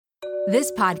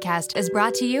This podcast is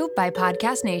brought to you by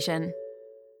Podcast Nation.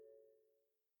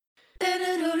 And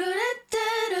I'm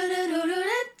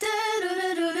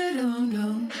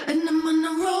on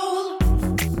a roll.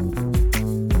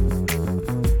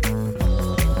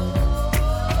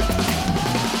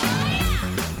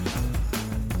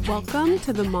 Welcome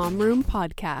to the Mom Room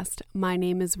Podcast. My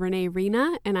name is Renee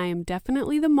Rena, and I am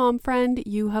definitely the mom friend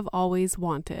you have always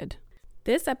wanted.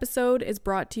 This episode is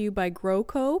brought to you by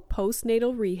GrowCo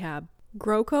Postnatal Rehab.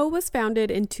 GrowCo was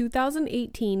founded in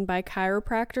 2018 by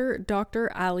chiropractor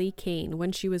Dr. Ali Kane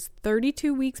when she was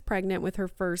 32 weeks pregnant with her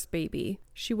first baby.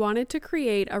 She wanted to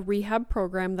create a rehab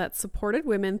program that supported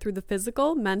women through the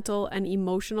physical, mental, and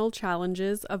emotional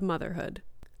challenges of motherhood.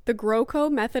 The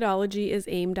GrowCo methodology is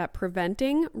aimed at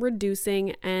preventing,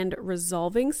 reducing, and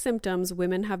resolving symptoms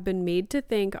women have been made to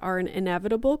think are an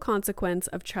inevitable consequence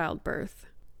of childbirth.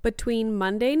 Between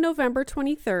Monday, November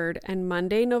 23rd and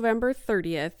Monday, November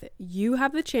 30th, you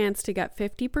have the chance to get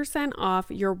 50%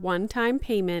 off your one-time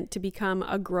payment to become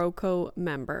a GrowCo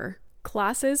member.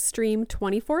 Classes stream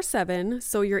 24/7,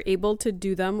 so you're able to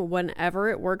do them whenever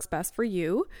it works best for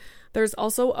you. There's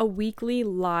also a weekly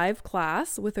live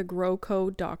class with a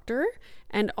GrowCo doctor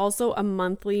and also a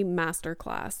monthly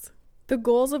masterclass. The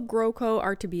goals of GrowCo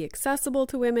are to be accessible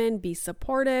to women, be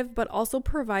supportive, but also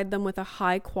provide them with a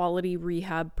high-quality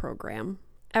rehab program.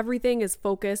 Everything is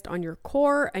focused on your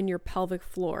core and your pelvic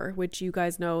floor, which you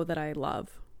guys know that I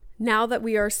love. Now that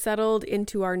we are settled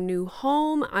into our new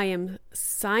home, I am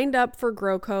signed up for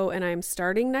GrowCo and I am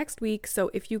starting next week.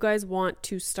 So if you guys want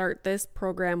to start this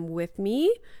program with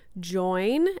me,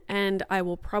 join, and I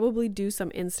will probably do some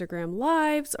Instagram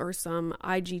lives or some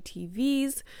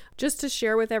IGTVs just to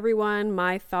share with everyone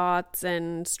my thoughts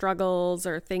and struggles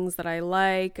or things that I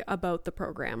like about the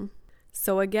program.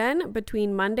 So again,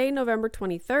 between Monday, November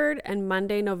 23rd and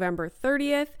Monday, November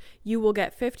 30th, you will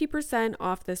get 50%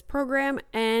 off this program,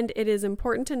 and it is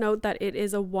important to note that it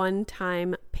is a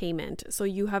one-time payment. So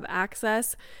you have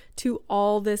access to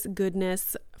all this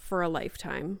goodness for a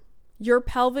lifetime. Your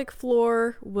pelvic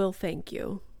floor will thank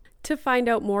you. To find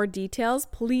out more details,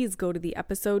 please go to the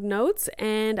episode notes,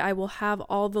 and I will have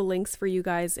all the links for you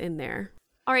guys in there.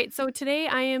 All right, so today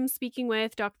I am speaking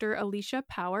with Dr. Alicia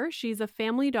Power. She's a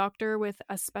family doctor with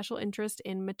a special interest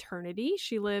in maternity.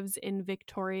 She lives in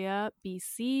Victoria,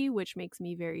 BC, which makes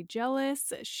me very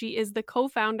jealous. She is the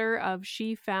co-founder of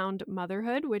She Found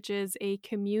Motherhood, which is a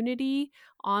community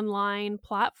online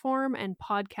platform and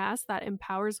podcast that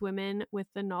empowers women with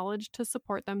the knowledge to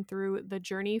support them through the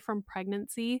journey from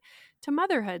pregnancy to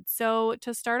motherhood. So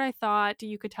to start, I thought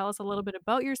you could tell us a little bit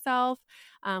about yourself,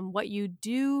 what you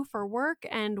do for work,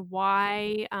 and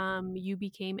why you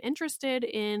became interested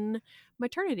in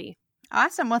maternity.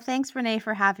 Awesome. Well, thanks, Renee,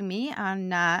 for having me on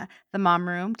the Mom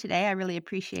Room today. I really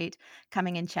appreciate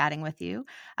coming and chatting with you.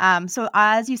 So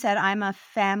as you said, I'm a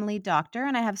family doctor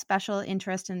and I have special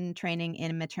interest in training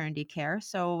in maternity care.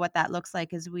 So what that looks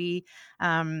like is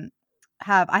I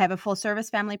have a full service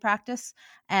family practice,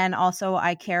 and also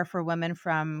I care for women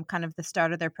from kind of the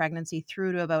start of their pregnancy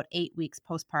through to about 8 weeks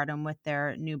postpartum with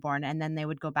their newborn, and then they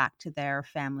would go back to their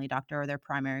family doctor or their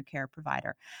primary care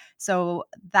provider. So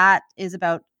that is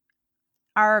about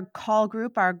our call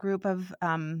group, our group of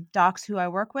docs who I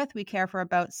work with. We care for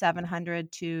about 700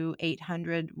 to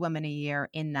 800 women a year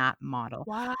in that model.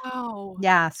 Wow.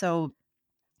 Yeah, so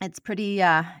it's pretty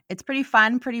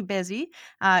fun, pretty busy.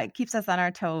 It keeps us on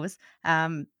our toes.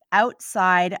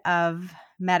 Outside of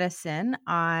medicine,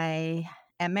 I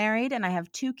am married and I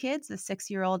have 2 kids, a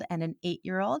 6-year-old and an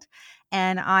 8-year-old.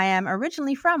 And I am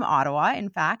originally from Ottawa, in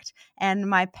fact. And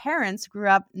my parents grew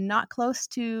up close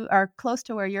to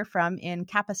where you're from, in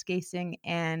Kapuskasing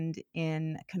and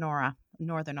in Kenora,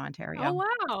 Northern Ontario. Oh,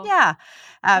 wow. Yeah.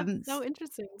 That's so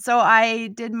interesting. So I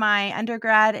did my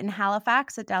undergrad in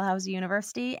Halifax at Dalhousie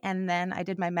University, and then I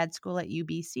did my med school at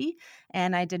UBC,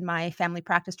 and I did my family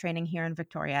practice training here in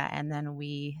Victoria, and then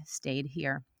we stayed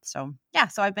here. So yeah,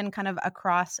 so I've been kind of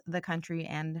across the country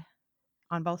and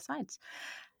on both sides.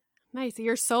 Nice.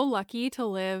 You're so lucky to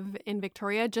live in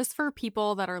Victoria. Just for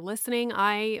people that are listening,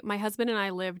 my husband and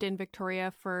I lived in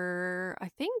Victoria for, I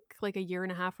think, like a year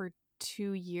and a half or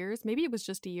 2 years. Maybe it was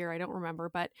just a year. I don't remember.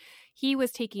 But he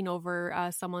was taking over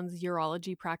someone's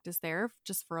urology practice there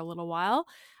just for a little while.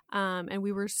 And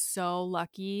we were so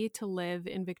lucky to live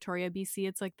in Victoria, BC.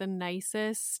 It's like the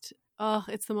nicest. Oh,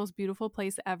 it's the most beautiful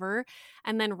place ever.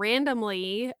 And then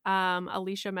randomly,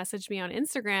 Alicia messaged me on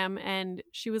Instagram and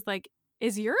she was like,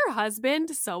 is your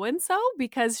husband so-and-so?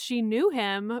 Because she knew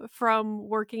him from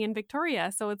working in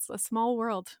Victoria. So it's a small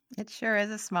world. It sure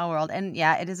is a small world. And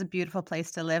yeah, it is a beautiful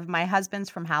place to live. My husband's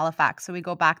from Halifax, so we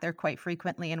go back there quite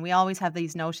frequently. And we always have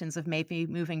these notions of maybe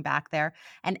moving back there.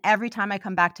 And every time I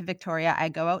come back to Victoria, I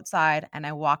go outside and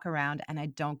I walk around and I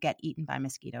don't get eaten by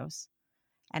mosquitoes.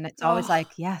 And it's always Oh, like,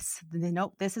 yes,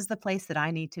 nope, this is the place that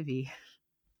I need to be.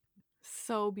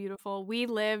 so beautiful.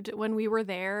 When we were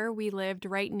there, we lived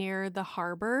right near the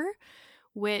harbor,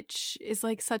 which is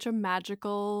like such a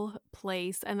magical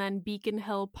place. And then Beacon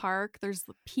Hill Park, there's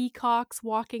peacocks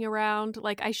walking around.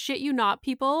 Like, I shit you not,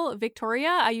 people.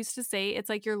 Victoria, I used to say it's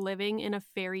like you're living in a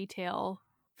fairy tale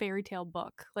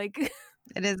book. Like,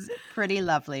 It is pretty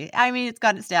lovely. I mean, it's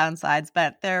got its downsides,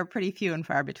 but they're pretty few and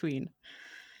far between.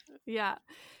 yeah.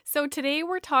 So today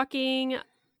we're talking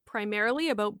primarily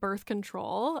about birth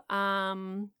control.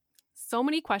 So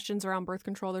many questions around birth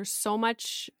control. There's so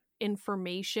much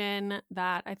information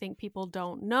that I think people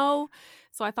don't know.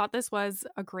 So I thought this was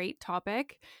a great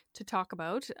topic to talk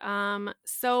about.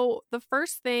 So the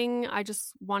first thing I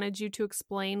just wanted you to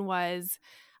explain was,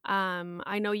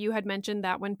 I know you had mentioned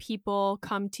that when people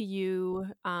come to you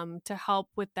to help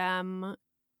with them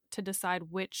to decide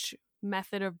which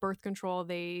method of birth control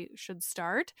they should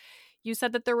start, you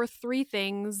said that there were 3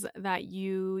 things that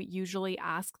you usually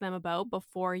ask them about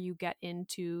before you get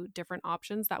into different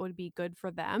options that would be good for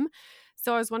them.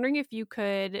 So I was wondering if you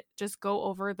could just go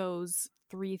over those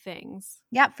 3 things.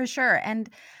 Yeah, for sure. And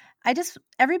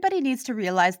everybody needs to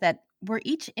realize that we're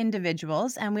each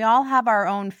individuals and we all have our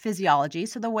own physiology,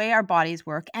 so the way our bodies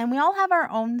work, and we all have our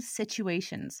own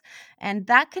situations. And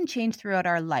that can change throughout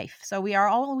our life. So we are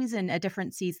always in a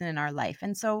different season in our life.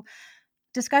 And so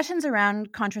discussions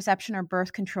around contraception or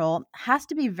birth control has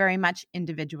to be very much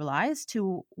individualized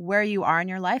to where you are in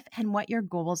your life and what your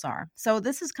goals are. So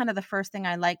this is kind of the first thing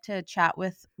I like to chat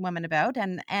with women about,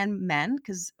 and men,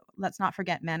 because let's not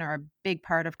forget men are a big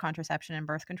part of contraception and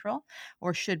birth control,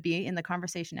 or should be in the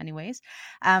conversation anyways,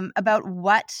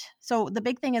 so the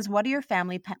big thing is, what are your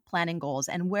family planning goals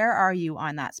and where are you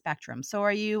on that spectrum? So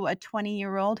are you a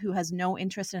 20-year-old who has no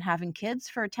interest in having kids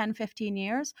for 10, 15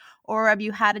 years? Or have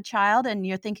you had a child and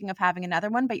you're thinking of having another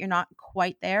one, but you're not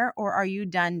quite there? Or are you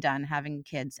done having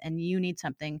kids and you need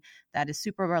something that is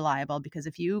super reliable? Because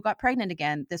if you got pregnant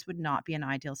again, this would not be an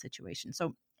ideal situation.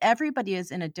 So everybody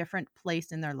is in a different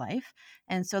place in their life.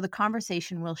 And so the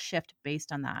conversation will shift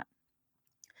based on that.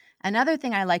 Another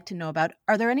thing I like to know about,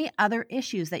 are there any other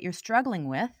issues that you're struggling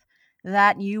with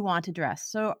that you want to address?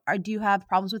 So do you have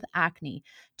problems with acne?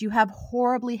 Do you have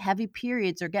horribly heavy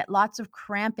periods or get lots of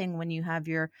cramping when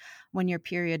your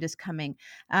period is coming?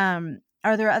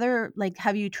 Are there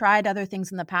have you tried other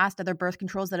things in the past, other birth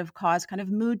controls that have caused kind of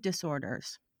mood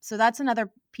disorders? So that's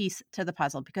another piece to the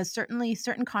puzzle, because certainly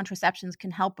certain contraceptions can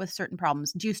help with certain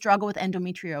problems. Do you struggle with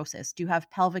endometriosis? Do you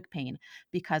have pelvic pain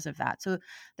because of that? So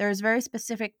there's very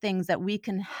specific things that we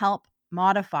can help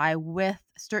modify with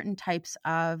certain types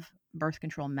of birth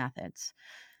control methods.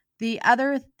 The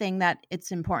other thing that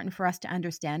it's important for us to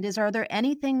understand is, are there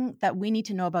anything that we need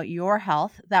to know about your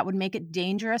health that would make it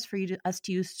dangerous for us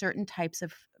to use certain types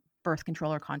of birth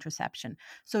control or contraception?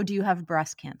 So do you have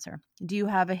breast cancer? Do you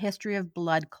have a history of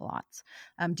blood clots?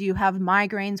 Do you have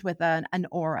migraines with an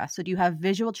aura? So do you have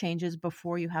visual changes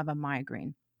before you have a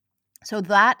migraine? So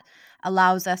that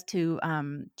allows us to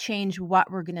change what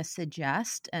we're going to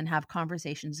suggest and have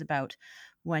conversations about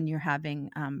when you're having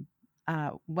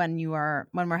when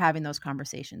we're having those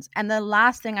conversations. And the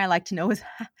last thing I like to know is,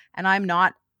 and I'm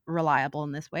not reliable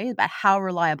in this way, but how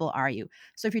reliable are you?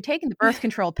 So if you're taking the birth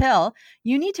control pill,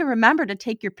 you need to remember to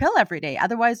take your pill every day.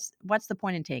 Otherwise, what's the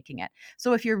point in taking it?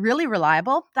 So if you're really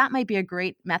reliable, that might be a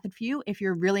great method for you. If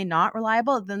you're really not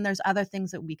reliable, then there's other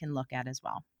things that we can look at as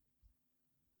well.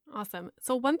 Awesome.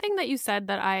 So one thing that you said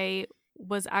that I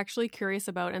was actually curious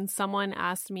about, and someone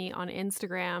asked me on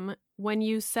Instagram, when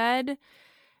you said,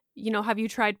 have you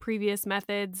tried previous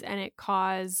methods and it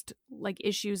caused like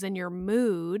issues in your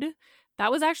mood? That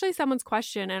was actually someone's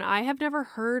question, and I have never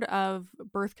heard of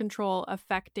birth control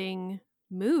affecting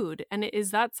mood. And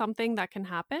is that something that can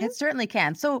happen? It certainly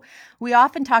can. So we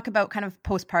often talk about kind of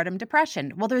postpartum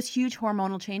depression. Well, there's huge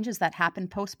hormonal changes that happen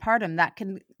postpartum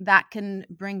that can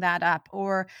bring that up.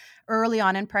 Or early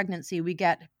on in pregnancy, we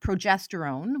get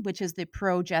progesterone, which is the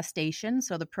progestation.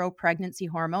 So the pro-pregnancy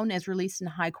hormone is released in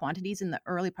high quantities in the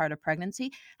early part of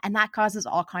pregnancy, and that causes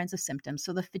all kinds of symptoms.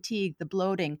 So the fatigue, the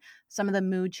bloating, some of the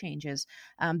mood changes,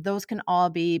 those can all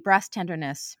be breast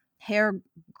tenderness, hair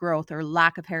growth or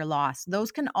lack of hair loss.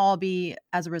 Those can all be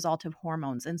as a result of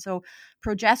hormones. And so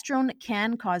progesterone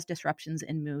can cause disruptions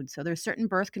in mood. So there's certain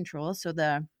birth controls. So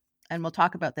the and we'll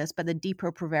talk about this, but the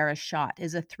Depo-Provera shot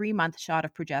is a 3-month shot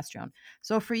of progesterone.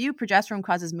 So for you, progesterone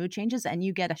causes mood changes and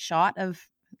you get a shot of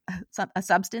a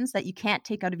substance that you can't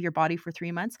take out of your body for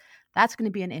 3 months, that's going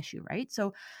to be an issue, right?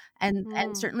 So, and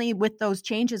certainly with those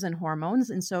changes in hormones.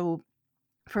 And so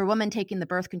for a woman taking the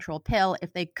birth control pill,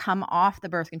 if they come off the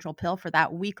birth control pill for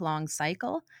that week-long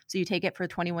cycle, so you take it for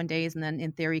 21 days and then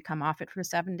in theory come off it for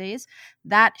 7 days,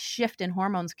 that shift in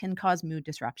hormones can cause mood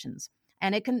disruptions.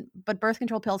 And but birth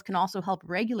control pills can also help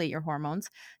regulate your hormones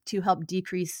to help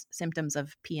decrease symptoms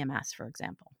of PMS, for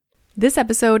example. This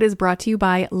episode is brought to you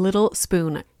by Little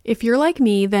Spoon. If you're like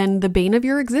me, then the bane of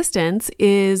your existence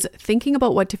is thinking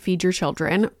about what to feed your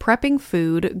children, prepping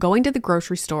food, going to the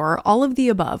grocery store, all of the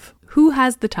above. Who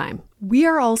has the time? We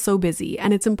are all so busy,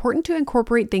 and it's important to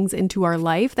incorporate things into our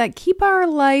life that keep our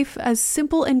life as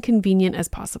simple and convenient as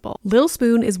possible. Little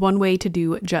Spoon is one way to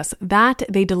do just that.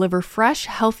 They deliver fresh,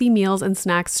 healthy meals and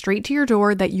snacks straight to your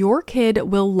door that your kid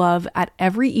will love at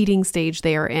every eating stage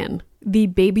they are in. The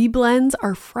baby blends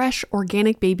are fresh,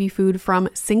 organic baby food from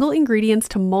single ingredients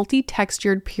to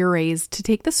multi-textured purees to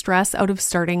take the stress out of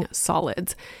starting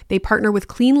solids. They partner with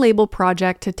Clean Label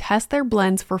Project to test their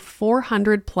blends for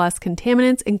 400 plus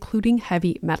contaminants, including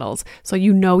heavy metals, so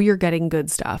you know you're getting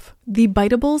good stuff. The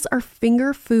Biteables are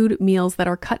finger food meals that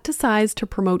are cut to size to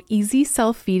promote easy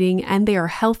self-feeding, and they are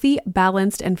healthy,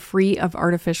 balanced, and free of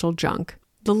artificial junk.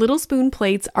 The Little Spoon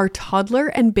plates are toddler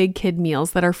and big kid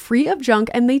meals that are free of junk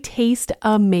and they taste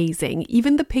amazing.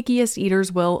 Even the pickiest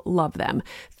eaters will love them.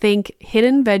 Think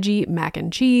hidden veggie mac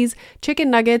and cheese, chicken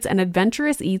nuggets, and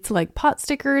adventurous eats like pot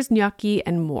stickers, gnocchi,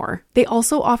 and more. They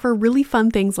also offer really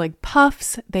fun things like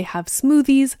puffs. They have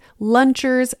smoothies,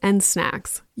 lunchers, and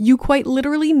snacks. You quite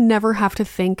literally never have to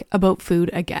think about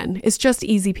food again. It's just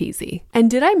easy peasy.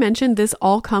 And did I mention this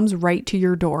all comes right to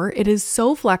your door? It is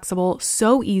so flexible,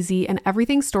 so easy, and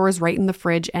everything stores right in the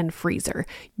fridge and freezer.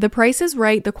 The price is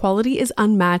right, the quality is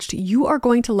unmatched. You are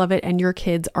going to love it and your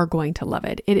kids are going to love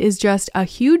it. It is just a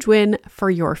huge win for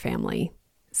your family.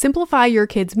 Simplify your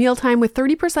kids' mealtime with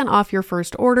 30% off your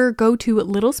first order. Go to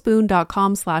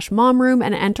littlespoon.com/momroom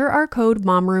and enter our code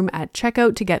momroom at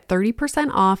checkout to get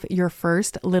 30% off your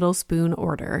first Little Spoon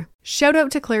order. Shout out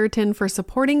to Claritin for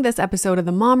supporting this episode of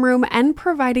the Mom Room and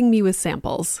providing me with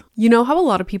samples. You know how a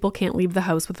lot of people can't leave the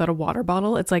house without a water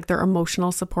bottle? It's like their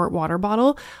emotional support water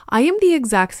bottle. I am the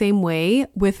exact same way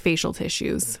with facial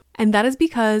tissues. And that is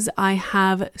because I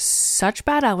have such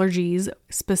bad allergies,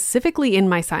 specifically in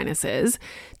my sinuses,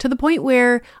 to the point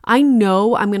where I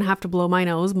know I'm going to have to blow my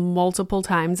nose multiple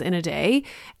times in a day,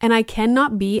 and I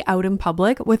cannot be out in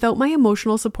public without my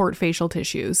emotional support facial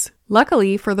tissues.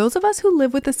 Luckily, for those of us who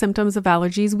live with the symptoms of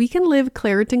allergies, we can live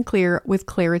Claritin Clear with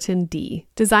Claritin D.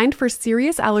 Designed for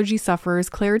serious allergy sufferers,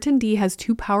 Claritin D has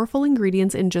 2 powerful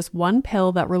ingredients in just one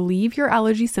pill that relieve your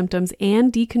allergy symptoms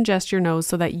and decongest your nose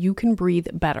so that you can breathe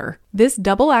better. This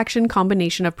double action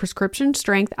combination of prescription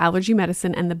strength allergy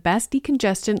medicine and the best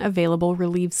decongestant available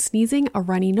relieves sneezing, a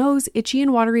runny nose, itchy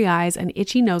and watery eyes, an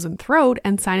itchy nose and throat,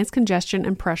 and sinus congestion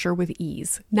and pressure with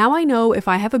ease. Now I know if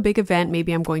I have a big event,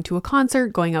 maybe I'm going to a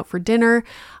concert, going out for dinner,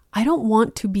 I don't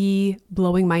want to be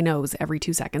blowing my nose every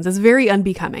 2 seconds. It's very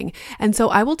unbecoming. And so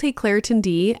I will take Claritin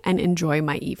D and enjoy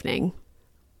my evening.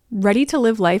 Ready to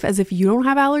live life as if you don't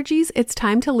have allergies? It's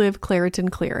time to live Claritin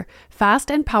Clear.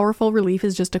 Fast and powerful relief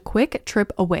is just a quick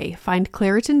trip away. Find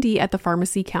Claritin D at the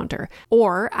pharmacy counter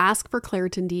or ask for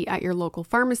Claritin D at your local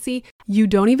pharmacy. You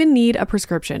don't even need a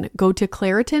prescription. Go to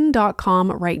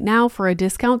Claritin.com right now for a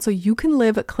discount so you can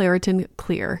live Claritin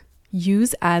Clear.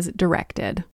 Use as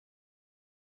directed.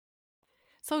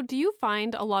 So do you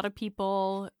find a lot of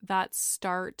people that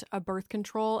start a birth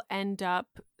control end up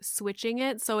switching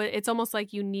it? So it's almost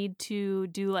like you need to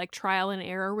do like trial and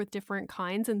error with different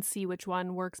kinds and see which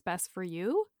one works best for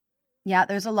you? Yeah,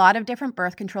 there's a lot of different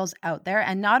birth controls out there.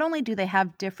 And not only do they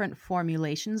have different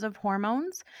formulations of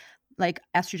hormones, like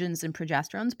estrogens and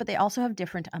progesterones, but they also have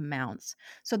different amounts.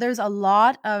 So there's a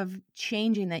lot of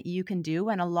changing that you can do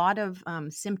and a lot of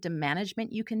symptom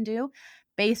management you can do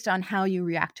based on how you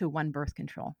react to one birth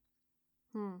control.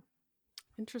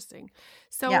 Interesting.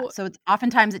 So it's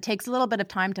oftentimes it takes a little bit of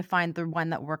time to find the one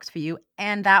that works for you,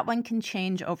 and that one can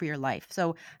change over your life.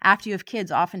 So after you have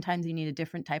kids, oftentimes you need a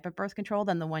different type of birth control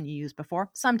than the one you used before.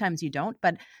 Sometimes you don't,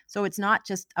 but so it's not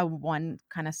just a one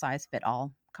kind of size fit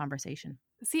all conversation.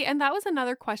 See, and that was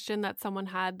another question that someone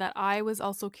had that I was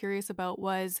also curious about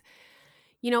was,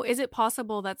 you know, is it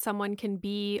possible that someone can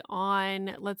be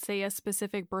on, let's say, a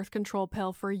specific birth control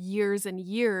pill for years and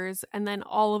years, and then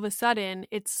all of a sudden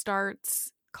it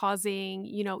starts causing,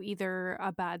 you know, either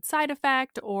a bad side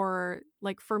effect or,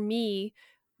 like for me,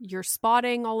 you're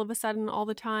spotting all of a sudden all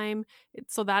the time.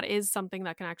 So that is something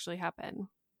that can actually happen.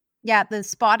 Yeah, the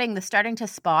starting to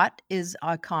spot is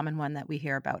a common one that we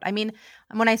hear about. I mean,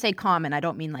 when I say common, I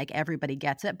don't mean like everybody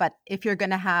gets it, but if you're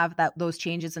going to have those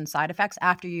changes and side effects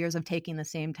after years of taking the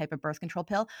same type of birth control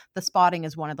pill, the spotting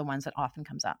is one of the ones that often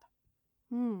comes up.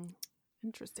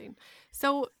 Interesting.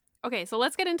 So, okay, so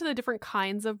let's get into the different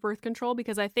kinds of birth control,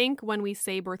 because I think when we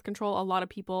say birth control, a lot of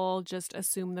people just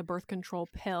assume the birth control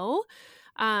pill,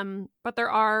 but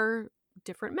there are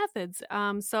different methods.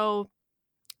 So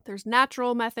there's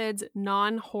natural methods,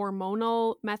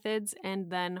 non-hormonal methods, and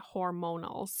then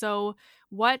hormonal. So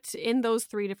what, in those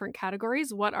three different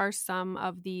categories, what are some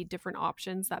of the different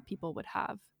options that people would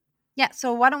have? Yeah,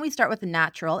 so why don't we start with the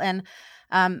natural? And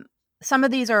some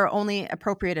of these are only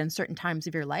appropriate in certain times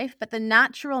of your life, but the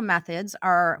natural methods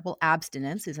are, well,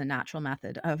 abstinence is a natural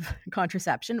method of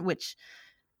contraception, which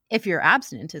if you're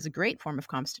abstinent is a great form of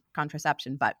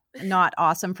contraception, but not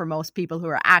awesome for most people who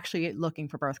are actually looking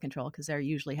for birth control because they're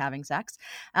usually having sex.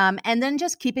 And then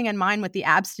just keeping in mind with the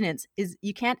abstinence is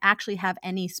you can't actually have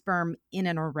any sperm in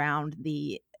and around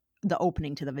the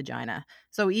opening to the vagina.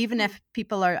 So even if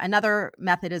people are, another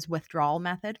method is withdrawal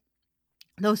method.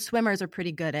 Those swimmers are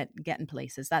pretty good at getting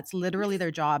places. That's literally their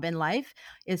job in life,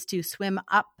 is to swim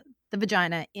up the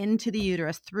vagina into the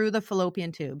uterus through the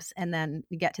fallopian tubes and then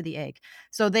get to the egg.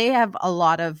 So they have a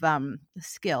lot of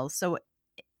skills. So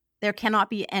there cannot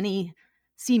be any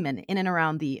semen in and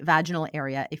around the vaginal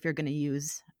area if you're going to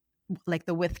use like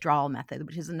the withdrawal method,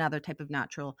 which is another type of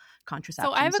natural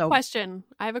contraception. So I have a question.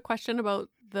 I have a question about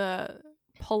the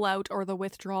pull out or the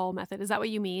withdrawal method. Is that what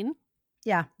you mean?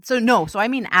 Yeah. So no. So I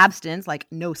mean abstinence, like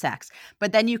no sex.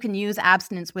 But then you can use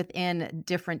abstinence within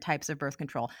different types of birth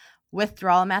control.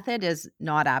 Withdrawal method is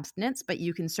not abstinence, but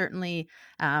you can certainly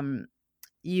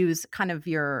use kind of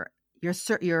your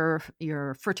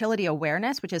fertility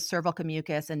awareness, which is cervical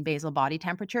mucus and basal body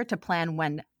temperature, to plan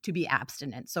when to be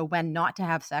abstinent. So when not to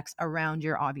have sex around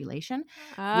your ovulation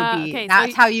would be, okay,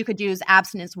 that's how you could use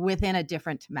abstinence within a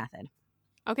different method.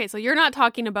 Okay, so you're not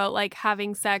talking about like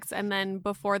having sex and then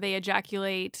before they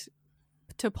ejaculate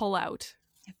to pull out.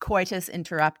 Coitus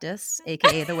interruptus,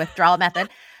 aka the withdrawal method.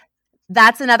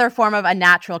 That's another form of a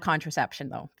natural contraception,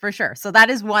 though, for sure. So that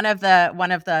is one of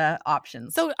the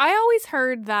options. So I always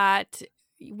heard that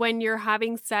when you're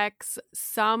having sex,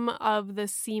 some of the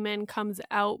semen comes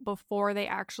out before they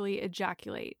actually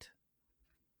ejaculate.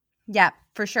 Yeah,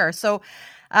 for sure. So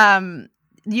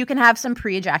you can have some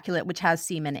pre-ejaculate, which has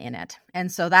semen in it. And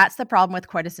so that's the problem with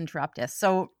coitus interruptus.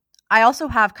 So I also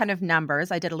have kind of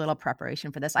numbers. I did a little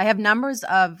preparation for this. I have numbers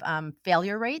of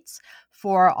failure rates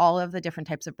for all of the different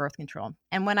types of birth control.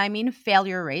 And when I mean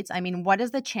failure rates, I mean, what is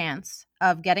the chance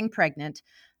of getting pregnant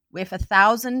if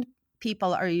 1,000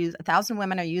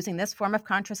 women are using this form of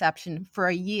contraception for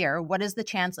a year? What is the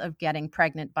chance of getting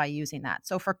pregnant by using that?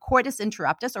 So for coitus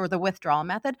interruptus, or the withdrawal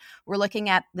method, we're looking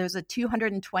at, there's a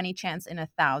 220 chance in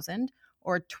 1,000,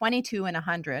 or 22 in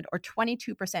 100, or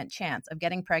 22% chance of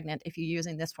getting pregnant if you're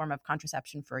using this form of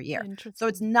contraception for a year. So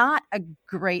it's not a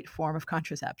great form of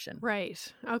contraception. Right.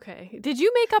 Okay. Did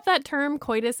you make up that term,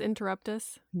 coitus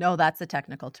interruptus? No, that's a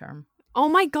technical term. Oh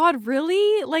my God,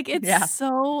 really? Like, it's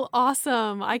so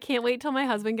awesome. I can't wait till my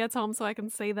husband gets home so I can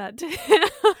say that to him.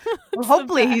 Well,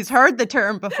 hopefully he's heard the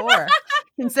term before,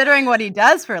 considering what he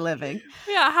does for a living.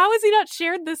 Yeah, how has he not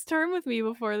shared this term with me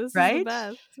before? This is the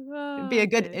best. Oh,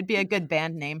 it'd be a good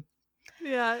band name.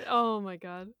 Yeah. Oh my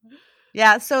God.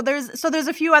 Yeah, so there's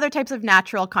a few other types of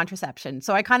natural contraception.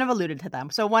 So I kind of alluded to them.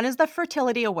 So one is the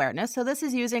fertility awareness. So this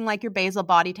is using like your basal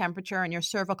body temperature and your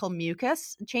cervical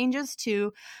mucus changes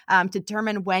to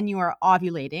determine when you are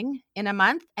ovulating in a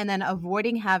month, and then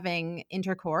avoiding having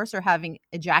intercourse or having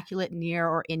ejaculate near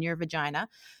or in your vagina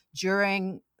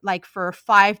during, like, for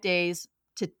 5 days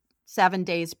to 7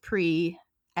 days pre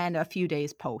and a few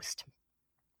days post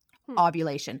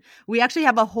ovulation. We actually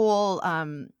have a whole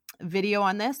video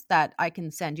on this that I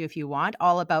can send you if you want,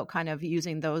 all about kind of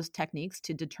using those techniques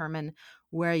to determine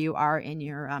where you are in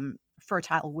your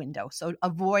fertile window. So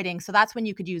that's when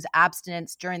you could use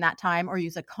abstinence during that time, or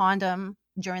use a condom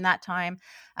during that time,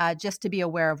 just to be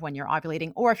aware of when you're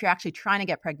ovulating. Or if you're actually trying to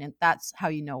get pregnant, that's how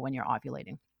you know when you're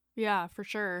ovulating. Yeah, for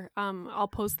sure. I'll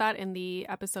post that in the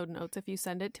episode notes if you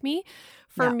send it to me.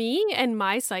 For me and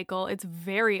my cycle, it's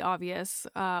very obvious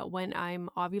when I'm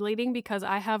ovulating, because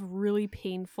I have really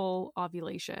painful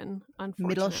ovulation, unfortunately.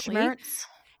 Middle schmerz?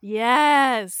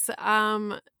 Yes.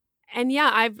 And yeah,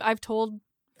 I've told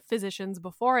physicians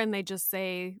before, and they just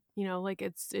say, you know, like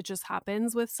it just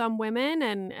happens with some women,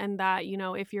 and that, you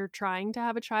know, if you're trying to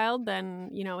have a child, then,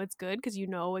 you know, it's good because you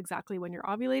know exactly when you're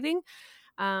ovulating.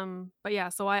 But yeah,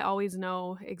 so I always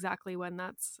know exactly when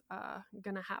that's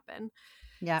going to happen.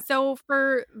 Yeah. So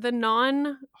for the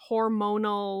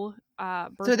non-hormonal So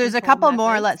birth there's a control couple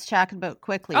more methods. let's chat about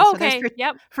quickly. Oh, So there's okay.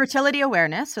 Yep. fertility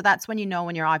awareness. So that's when you know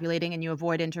when you're ovulating and you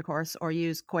avoid intercourse or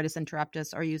use coitus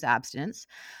interruptus or use abstinence.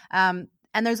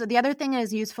 And there's the other thing that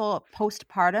is useful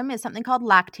postpartum is something called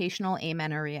lactational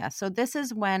amenorrhea. So this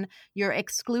is when you're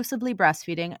exclusively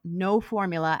breastfeeding, no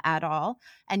formula at all,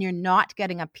 and you're not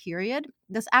getting a period.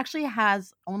 This actually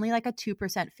has only like a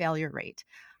 2% failure rate,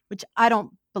 which I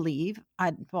don't believe.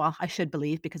 I should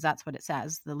believe because that's what it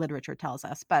says. The literature tells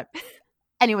us. But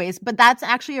anyways, but that's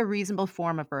actually a reasonable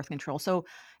form of birth control. So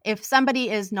if somebody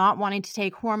is not wanting to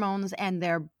take hormones and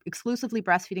they're exclusively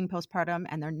breastfeeding postpartum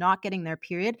and they're not getting their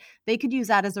period, they could use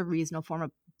that as a reasonable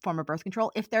form of birth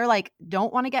control. If they're like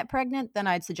don't want to get pregnant, then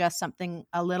I'd suggest something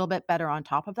a little bit better on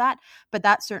top of that. But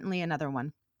that's certainly another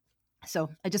one. So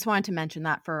I just wanted to mention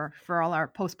that for all our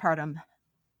postpartum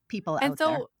people And out there.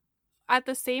 so at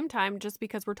the same time, just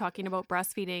because we're talking about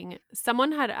breastfeeding,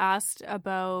 someone had asked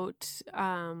about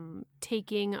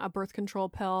taking a birth control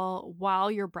pill while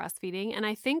you're breastfeeding. And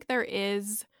I think there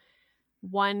is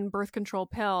one birth control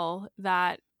pill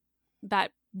that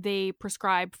they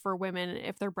prescribe for women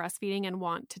if they're breastfeeding and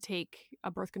want to take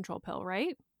a birth control pill,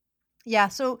 right? Yeah.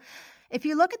 So if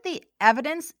you look at the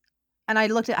evidence, and I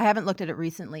haven't looked at it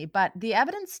recently, but the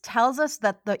evidence tells us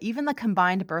that even the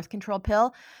combined birth control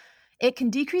pill, it can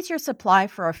decrease your supply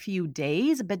for a few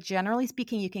days, but generally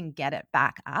speaking, you can get it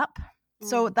back up.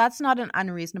 So that's not an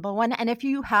unreasonable one. And if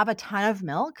you have a ton of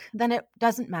milk, then it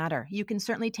doesn't matter. You can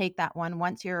certainly take that one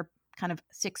once you're kind of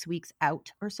 6 weeks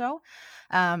out or so.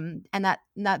 And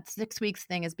that 6 weeks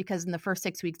thing is because in the first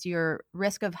 6 weeks, your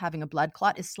risk of having a blood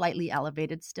clot is slightly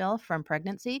elevated still from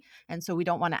pregnancy. And so we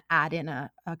don't want to add in a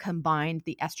combined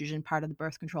the estrogen part of the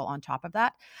birth control on top of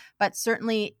that. But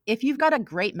certainly if you've got a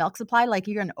great milk supply, like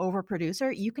you're an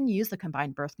overproducer, you can use the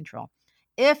combined birth control.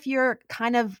 If you're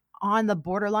kind of on the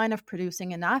borderline of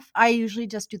producing enough, I usually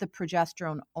just do the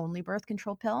progesterone only birth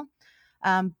control pill.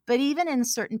 But even in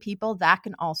certain people, that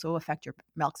can also affect your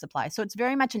milk supply. So it's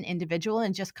very much an individual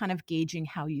and just kind of gauging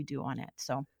how you do on it.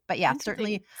 So, but yeah,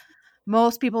 certainly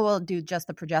most people will do just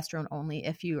the progesterone only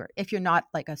if you're not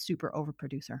like a super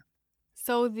overproducer.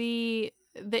 So the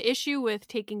issue with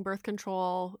taking birth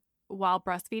control while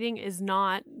breastfeeding is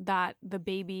not that the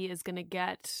baby is going to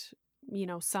get,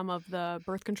 some of the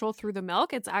birth control through the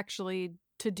milk. It's actually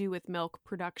to do with milk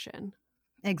production.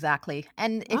 Exactly.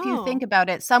 And if you think about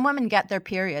it, some women get their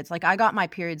periods. Like I got my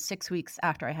period 6 weeks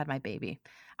after I had my baby.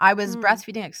 I was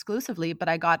breastfeeding exclusively, but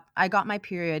I got my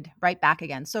period right back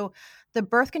again. So the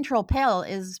birth control pill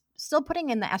is still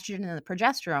putting in the estrogen and the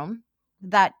progesterone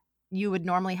that you would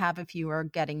normally have if you were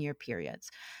getting your periods.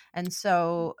 And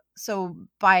so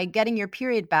by getting your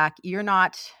period back, you're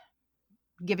not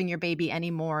giving your baby any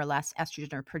more or less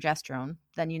estrogen or progesterone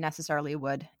than you necessarily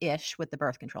would with the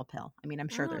birth control pill. I mean, I'm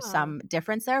sure there's some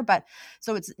difference there, but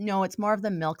so it's more of the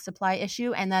milk supply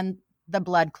issue and then the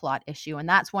blood clot issue. And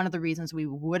that's one of the reasons we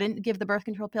wouldn't give the birth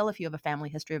control pill if you have a family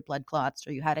history of blood clots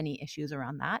or you had any issues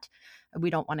around that.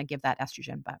 We don't want to give that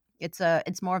estrogen, but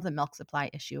it's more of the milk supply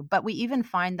issue. But we even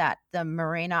find that the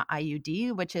Mirena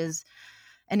IUD, which is,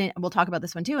 and we'll talk about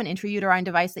this one too, an intrauterine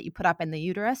device that you put up in the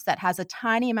uterus that has a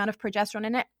tiny amount of progesterone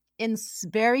in it. In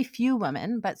very few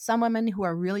women, but some women who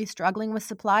are really struggling with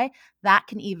supply,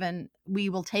 we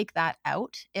will take that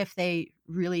out if they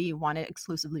really want to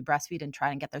exclusively breastfeed and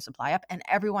try and get their supply up. And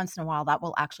every once in a while, that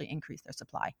will actually increase their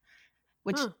supply,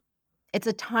 which it's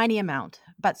a tiny amount.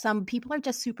 But some people are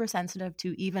just super sensitive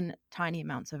to even tiny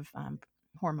amounts of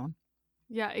hormone.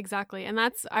 Yeah, exactly. And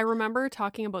I remember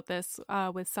talking about this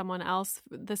with someone else.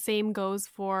 The same goes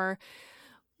for,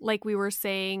 like we were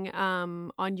saying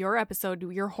on your episode,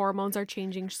 your hormones are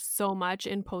changing so much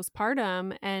in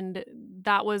postpartum. And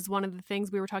that was one of the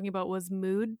things we were talking about was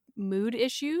mood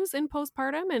issues in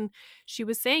postpartum. And she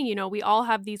was saying, we all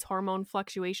have these hormone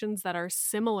fluctuations that are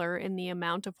similar in the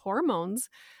amount of hormones.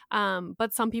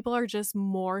 But some people are just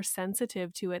more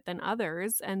sensitive to it than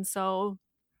others. And so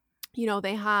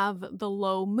they have the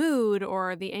low mood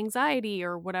or the anxiety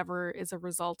or whatever is a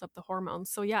result of the hormones.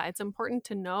 So yeah, it's important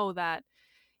to know that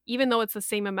even though it's the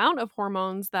same amount of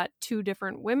hormones that two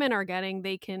different women are getting,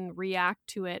 they can react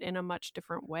to it in a much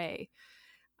different way.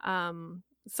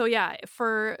 So now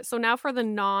for the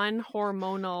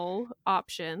non-hormonal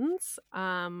options,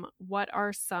 what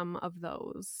are some of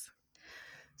those?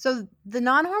 So the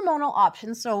non-hormonal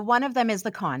options, so one of them is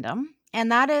the condom,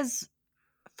 and that is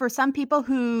for some people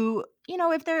who,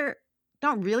 if they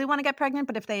don't really want to get pregnant,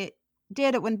 but if they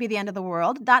did, it wouldn't be the end of the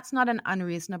world. That's not an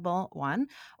unreasonable one.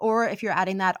 Or if you're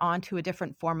adding that onto a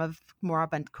different form of more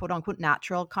of a quote unquote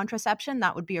natural contraception,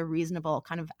 that would be a reasonable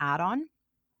kind of add-on.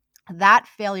 That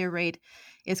failure rate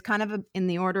is kind of in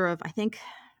the order of, I think,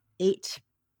 8%.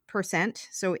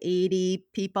 So 80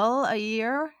 people a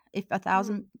year, if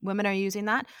 1,000 women are using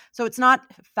that. So it's not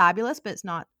fabulous, but it's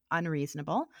not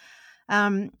unreasonable.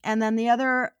 And then the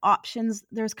other options,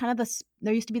 there's kind of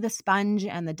there used to be the sponge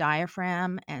and the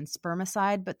diaphragm and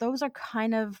spermicide, but those are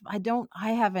kind of,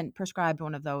 I haven't prescribed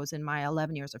one of those in my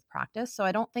 11 years of practice. So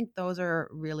I don't think those are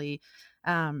really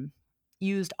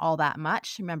used all that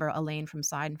much. Remember Elaine from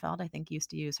Seinfeld, I think, used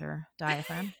to use her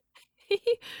diaphragm.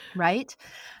 Right.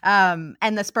 And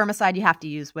the spermicide you have to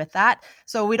use with that.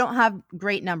 So we don't have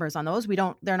great numbers on those.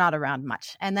 They're not around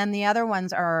much. And then the other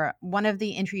ones are one of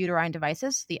the intrauterine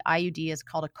devices. The IUD is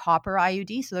called a copper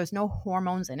IUD. So there's no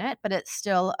hormones in it, but it's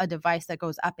still a device that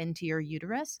goes up into your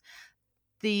uterus.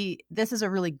 This is a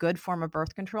really good form of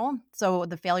birth control. So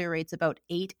the failure rate's about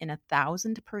 8 in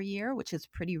 1,000 per year, which is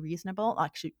pretty reasonable,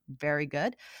 actually very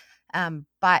good.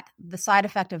 But the side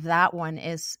effect of that one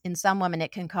is, in some women,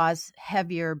 it can cause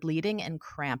heavier bleeding and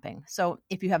cramping. So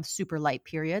if you have super light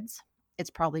periods, it's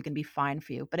probably going to be fine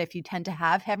for you. But if you tend to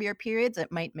have heavier periods, it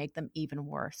might make them even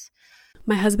worse.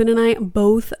 My husband and I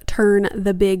both turn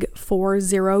the big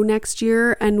 40 next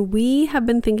year, and we have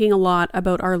been thinking a lot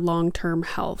about our long-term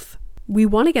health. We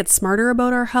want to get smarter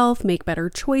about our health, make better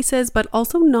choices, but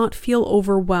also not feel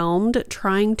overwhelmed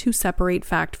trying to separate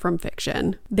fact from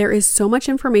fiction. There is so much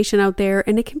information out there,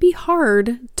 and it can be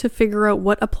hard to figure out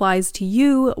what applies to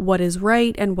you, what is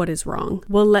right, and what is wrong.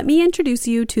 Well, let me introduce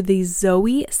you to the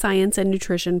Zoe Science and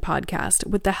Nutrition podcast.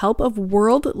 With the help of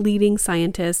world-leading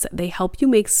scientists, they help you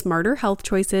make smarter health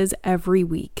choices every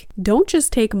week. Don't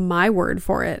just take my word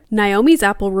for it. Naomi's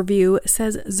Apple review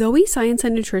says Zoe Science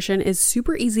and Nutrition is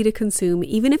super easy to consume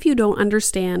even if you don't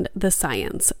understand the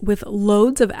science, with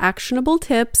loads of actionable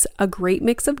tips, a great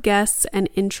mix of guests, and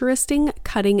interesting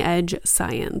cutting-edge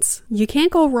science. You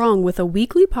can't go wrong with a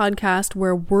weekly podcast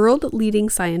where world-leading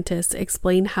scientists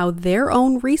explain how their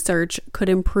own research could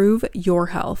improve your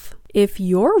health. If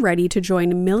you're ready to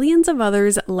join millions of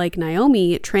others like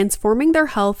Naomi transforming their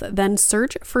health, then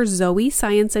search for Zoe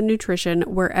Science and Nutrition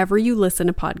wherever you listen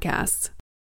to podcasts.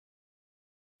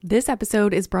 This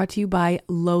episode is brought to you by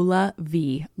Lola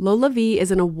V. Lola V is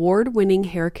an award-winning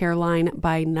hair care line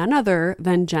by none other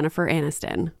than Jennifer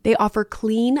Aniston. They offer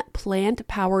clean,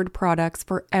 plant-powered products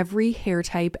for every hair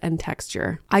type and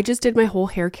texture. I just did my whole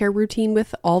hair care routine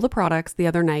with all the products the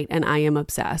other night, and I am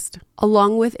obsessed.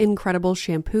 Along with incredible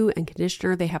shampoo and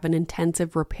conditioner, they have an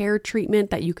intensive repair treatment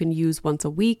that you can use once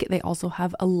a week. They also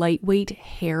have a lightweight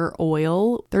hair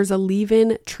oil. There's a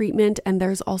leave-in treatment, and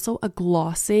there's also a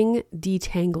glossing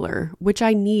detangler, which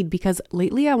I need because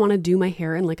lately I want to do my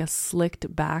hair in like a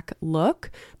slicked back look,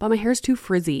 but my hair's too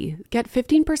frizzy. Get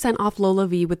 15% off Lola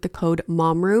V with the code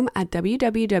MOMROOM at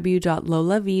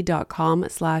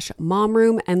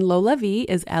www.lolav.com/momroom, and Lola V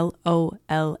is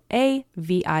LOLAVIE.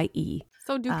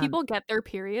 So do people get their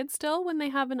period still when they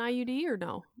have an IUD or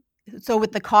no? So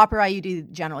with the copper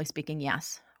IUD, generally speaking,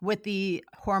 yes. With the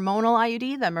hormonal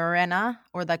IUD, the Mirena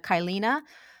or the Kyleena,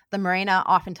 the Mirena,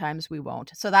 oftentimes we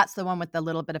won't. So that's the one with the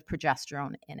little bit of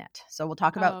progesterone in it. So we'll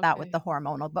talk about that with the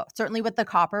hormonal, but certainly with the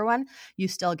copper one, you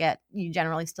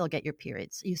generally still get your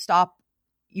periods. You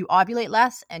ovulate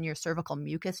less and your cervical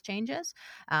mucus changes.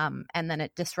 And then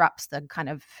it disrupts the kind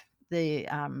of the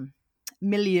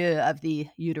milieu of the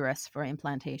uterus for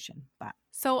implantation.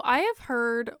 So I have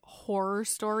heard horror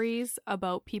stories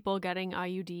about people getting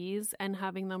IUDs and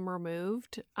having them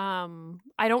removed.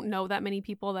 I don't know that many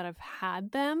people that have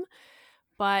had them,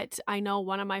 but I know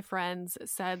one of my friends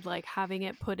said like having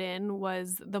it put in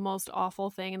was the most awful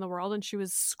thing in the world, and she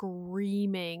was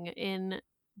screaming in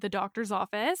the doctor's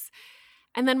office.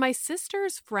 And then my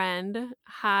sister's friend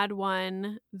had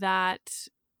one that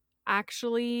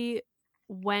actually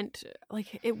went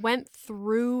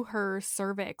through her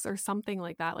cervix or something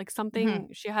like that, like something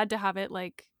she had to have it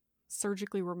like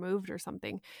surgically removed or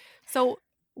something. So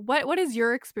what is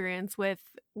your experience with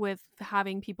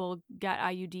having people get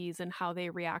IUDs and how they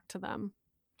react to them?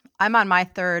 I'm on my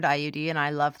third IUD and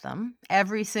I love them.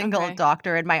 Every single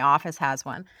doctor in my office has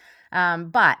one.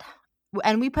 And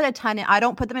we put a ton in. I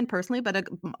don't put them in personally, but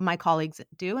my colleagues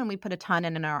do, and we put a ton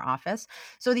in our office.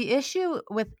 So the issue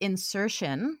with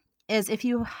insertion is if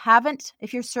your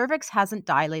cervix hasn't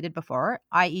dilated before,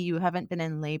 i.e. you haven't been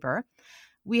in labor,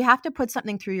 we have to put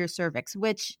something through your cervix,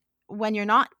 which when you're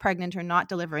not pregnant or not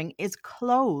delivering is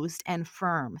closed and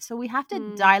firm. So we have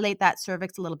to dilate that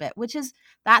cervix a little bit,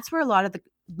 that's where a lot of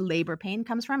labor pain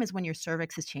comes from, is when your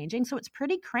cervix is changing. So it's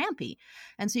pretty crampy.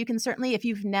 And so you can certainly, if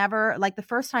you've never, like the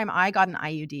first time I got an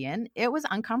IUD in, it was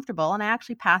uncomfortable and I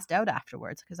actually passed out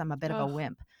afterwards because I'm a bit of a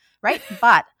wimp, right?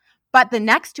 But the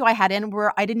next two I had in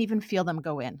were, I didn't even feel them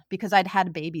go in because I'd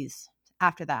had babies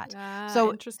after that.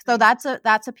 So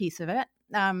that's a piece of it.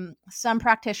 Some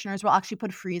practitioners will actually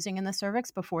put freezing in the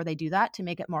cervix before they do that to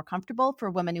make it more comfortable for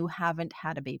women who haven't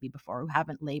had a baby before, who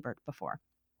haven't labored before.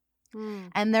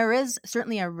 And there is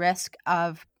certainly a risk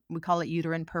of, we call it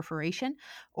uterine perforation,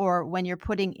 or when you're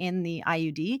putting in the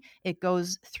IUD, it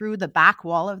goes through the back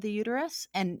wall of the uterus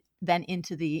and then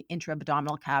into the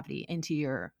intra-abdominal cavity, into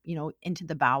your, into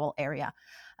the bowel area.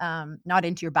 Not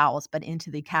into your bowels, but into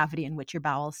the cavity in which your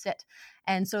bowels sit.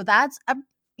 And so that's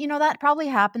that probably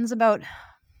happens about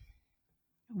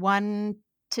 1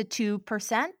 to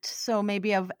 2%. So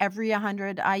maybe of every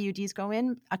 100 IUDs go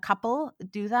in, a couple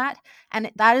do that.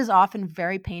 And that is often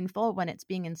very painful when it's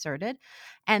being inserted.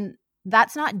 And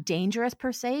that's not dangerous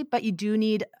per se, but you do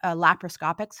need a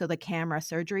laparoscopic, so the camera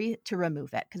surgery, to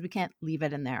remove it because we can't leave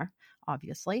it in there,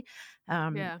 obviously.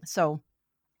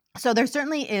 So there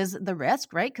certainly is the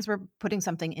risk, right? Because we're putting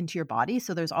something into your body.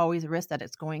 So there's always a risk that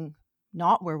it's going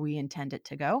not where we intend it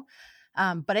to go.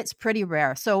 But it's pretty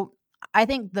rare. So I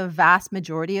think the vast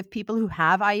majority of people who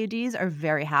have IUDs are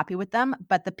very happy with them.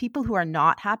 But the people who are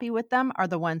not happy with them are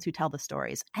the ones who tell the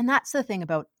stories. And that's the thing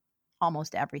about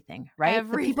almost everything, right?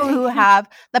 The people who have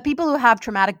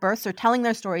traumatic births are telling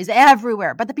their stories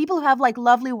everywhere. But the people who have like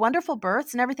lovely, wonderful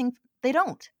births and everything, they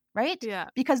don't. Right? Yeah.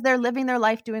 Because they're living their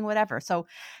life doing whatever. So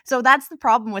that's the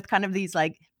problem with kind of these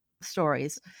like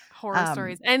stories. Horror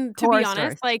stories. And to be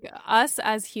honest, like us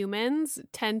as humans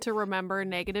tend to remember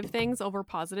negative things over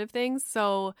positive things.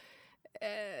 So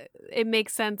it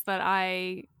makes sense that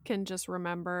I can just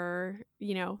remember,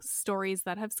 stories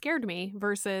that have scared me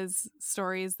versus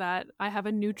stories that I have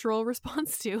a neutral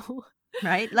response to.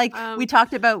 Right? Like we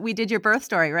talked about, we did your birth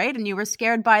story, right? And you were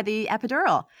scared by the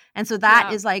epidural. And so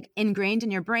that is like ingrained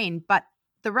in your brain. But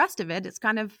the rest of it, it's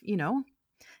kind of,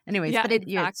 anyways, but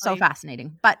it's so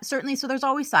fascinating. But certainly, so there's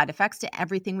always side effects to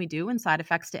everything we do and side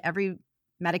effects to every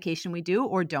medication we do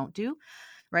or don't do,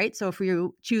 right? So if we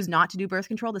choose not to do birth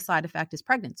control, the side effect is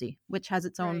pregnancy, which has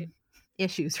its own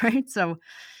issues, right? So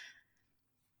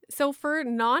for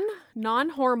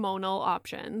non-hormonal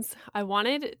options, I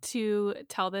wanted to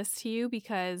tell this to you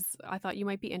because I thought you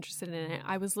might be interested in it.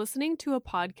 I was listening to a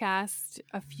podcast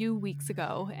a few weeks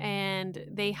ago and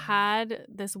they had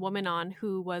this woman on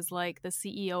who was like the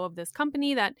CEO of this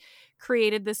company that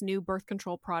created this new birth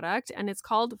control product, and it's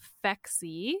called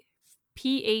Phexxi,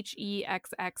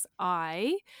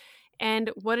 Phexxi.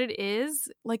 And what it is,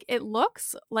 like, it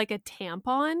looks like a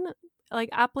tampon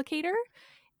like applicator.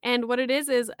 And what it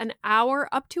is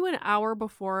up to an hour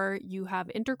before you have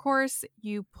intercourse,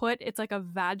 you put, it's like a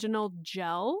vaginal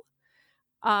gel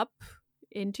up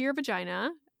into your vagina.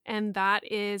 And that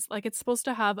is like, it's supposed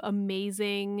to have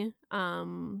amazing,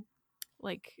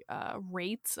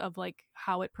 rates of like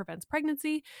how it prevents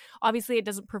pregnancy. Obviously it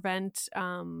doesn't prevent,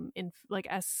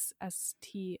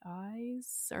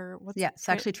 STIs or what's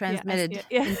sexually transmitted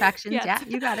infections. Yeah,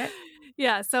 you got it.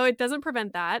 Yeah, so it doesn't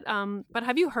prevent that. But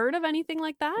have you heard of anything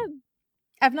like that?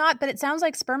 I've not, but it sounds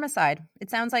like spermicide.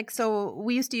 It sounds like, so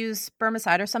we used to use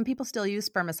spermicide, or some people still use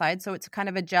spermicide. So it's kind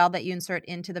of a gel that you insert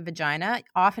into the vagina.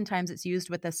 Oftentimes it's used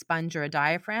with a sponge or a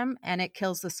diaphragm, and it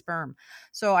kills the sperm.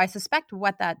 So I suspect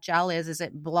what that gel is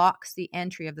it blocks the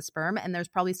entry of the sperm, and there's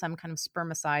probably some kind of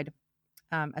spermicide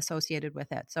associated with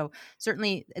it. So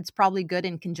certainly it's probably good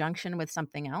in conjunction with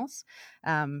something else.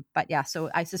 But yeah,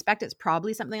 so I suspect it's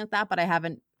probably something like that, but I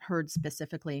haven't heard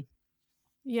specifically.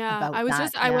 Yeah,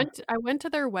 I went to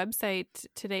their website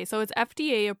today. So it's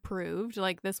FDA approved.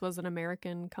 Like, this was an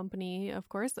American company, of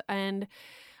course. And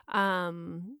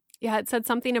it said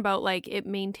something about like it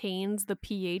maintains the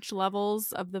pH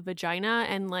levels of the vagina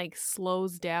and like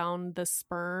slows down the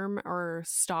sperm or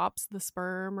stops the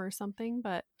sperm or something.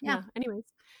 But yeah, anyways,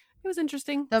 it was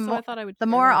interesting. I thought I would. The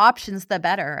more options, the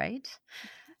better, right?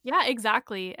 Yeah,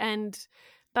 exactly. And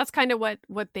that's kind of what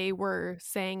they were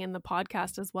saying in the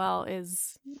podcast as well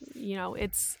is,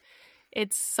 it's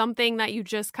something that you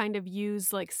just kind of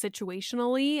use like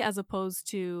situationally as opposed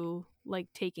to like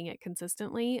taking it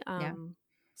consistently.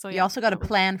 So you also got to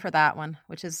plan for that one,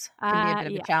 which is can be a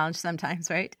bit of a challenge sometimes,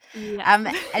 right?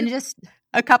 Yeah. And just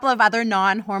a couple of other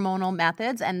non-hormonal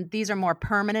methods, and these are more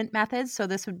permanent methods. So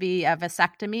this would be a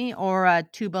vasectomy or a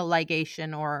tubal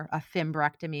ligation or a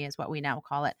fimbrectomy is what we now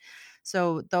call it.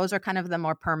 So those are kind of the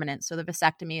more permanent. So the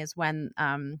vasectomy is when,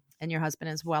 and your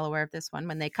husband is well aware of this one,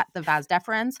 when they cut the vas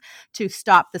deferens to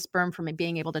stop the sperm from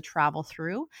being able to travel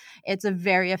through. It's a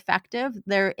very effective.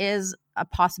 There is a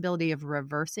possibility of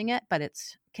reversing it, but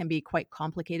it's can be quite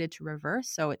complicated to reverse.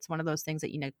 So it's one of those things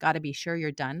that got to be sure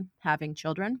you're done having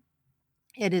children.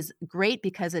 It is great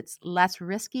because it's less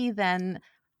risky than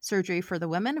surgery for the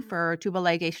women for tubal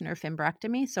ligation or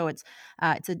fimbrectomy. So it's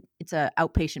a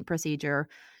outpatient procedure.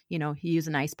 You use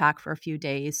an ice pack for a few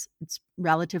days. It's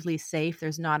relatively safe.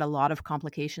 There's not a lot of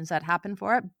complications that happen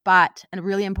for it. But a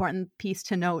really important piece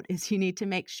to note is you need to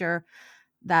make sure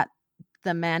that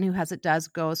the man who has it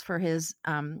goes for his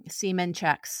semen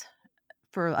checks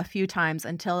for a few times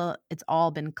until it's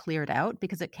all been cleared out,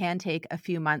 because it can take a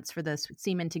few months for this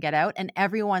semen to get out. And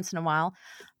every once in a while,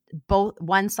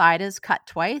 one side is cut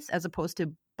twice as opposed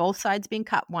to both sides being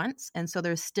cut once. And so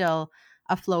there's still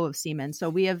a flow of semen. So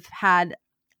we have had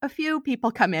a few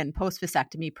people come in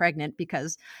post-vasectomy pregnant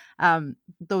because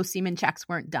those semen checks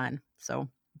weren't done. So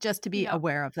just to be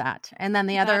aware of that. And then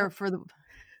the other for the...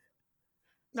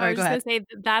 No, I was just going to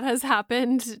say that has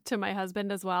happened to my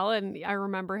husband as well. And I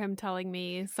remember him telling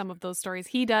me some of those stories.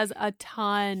 He does a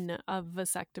ton of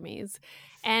vasectomies.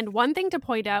 And one thing to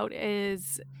point out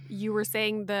is you were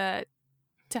saying that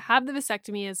to have the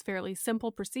vasectomy is fairly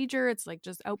simple procedure. It's like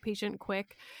just outpatient,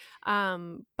 quick.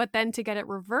 But then to get it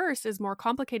reversed is more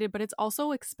complicated, but it's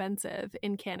also expensive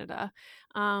in Canada.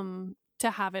 To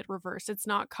have it reversed. It's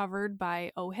not covered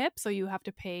by OHIP, so you have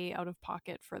to pay out of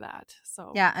pocket for that.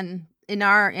 So yeah, and in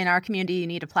our community, you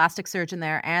need a plastic surgeon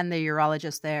there and the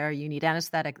urologist there. You need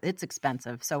anesthetic. It's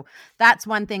expensive. So that's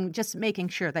one thing, just making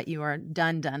sure that you are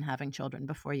done having children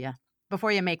before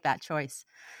you make that choice.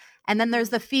 And then there's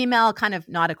the female kind of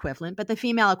not equivalent, but the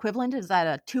female equivalent is that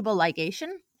a tubal ligation.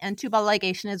 And tubal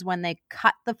ligation is when they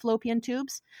cut the fallopian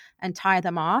tubes and tie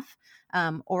them off.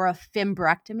 Or a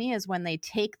fimbrectomy is when they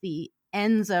take the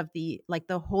ends of the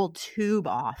whole tube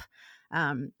off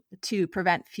to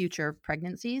prevent future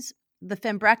pregnancies. The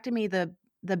fimbrectomy,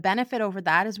 the benefit over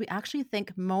that is we actually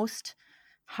think most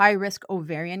high-risk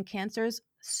ovarian cancers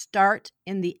start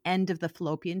in the end of the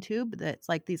fallopian tube. That's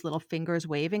like these little fingers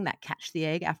waving that catch the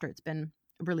egg after it's been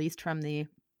released from the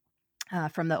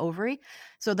ovary.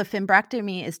 So the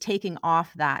fimbrectomy is taking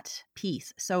off that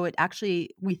piece. So it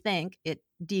actually, we think it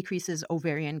decreases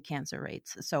ovarian cancer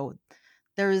rates. So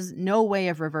there is no way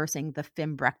of reversing the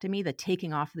fimbrectomy, the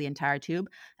taking off of the entire tube.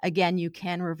 Again, you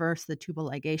can reverse the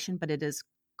tubal ligation, but it is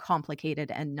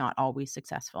complicated and not always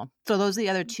successful. So those are the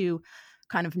other two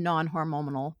kind of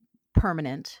non-hormonal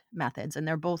permanent methods. And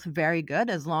they're both very good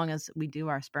as long as we do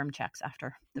our sperm checks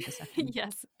after the vasectomy.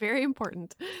 Yes, very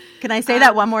important. Can I say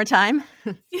that one more time?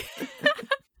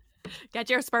 Get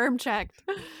your sperm checked.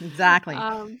 Exactly.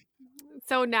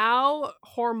 So now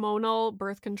hormonal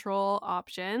birth control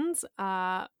options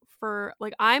for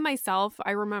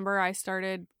I remember I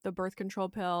started the birth control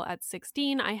pill at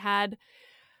 16. I had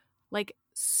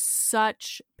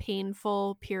such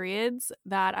painful periods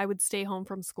that I would stay home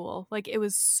from school. It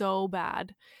was so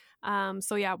bad.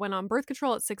 So yeah, went on birth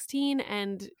control at 16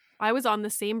 and I was on the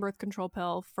same birth control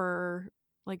pill for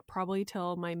probably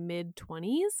till my mid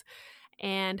 20s.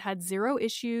 And had zero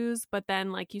issues. But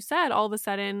then, like you said, all of a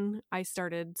sudden I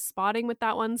started spotting with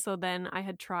that one. So then I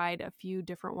had tried a few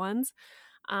different ones.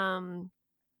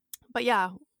 But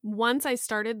yeah, once I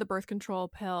started the birth control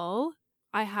pill,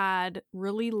 I had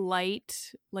really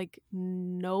light,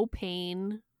 no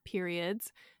pain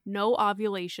periods, no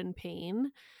ovulation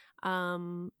pain.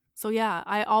 So yeah,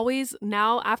 I always,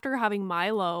 now after having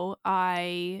Milo,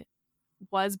 I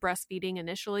was breastfeeding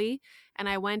initially, and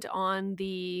I went on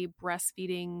the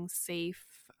breastfeeding safe,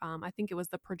 I think it was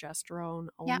the progesterone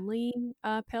only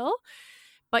pill.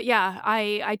 But yeah,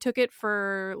 I took it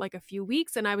for a few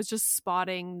weeks and I was just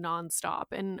spotting nonstop,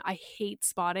 and I hate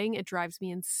spotting. It drives me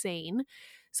insane.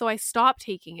 So I stopped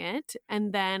taking it,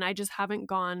 and then I just haven't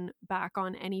gone back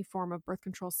on any form of birth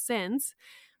control since.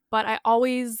 But I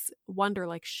always wonder,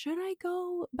 should I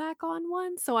go back on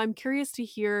one? So I'm curious to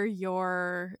hear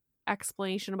your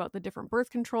explanation about the different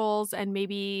birth controls, and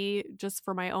maybe just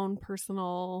for my own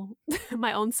personal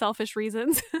my own selfish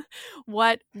reasons,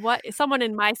 what someone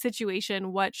in my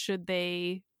situation, what should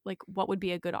they what would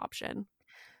be a good option?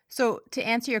 So to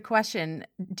answer your question,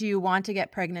 do you want to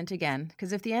get pregnant again?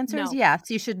 Because if the answer is yes,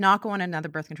 you should not go on another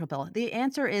birth control pill. The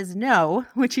answer is no,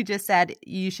 which you just said,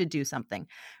 you should do something,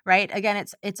 right? Again,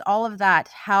 it's all of that.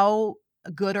 How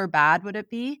good or bad would it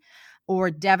be?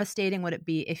 or devastating would it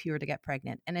be if you were to get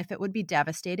pregnant? And if it would be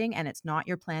devastating and it's not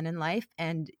your plan in life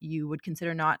and you would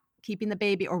consider not keeping the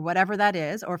baby or whatever that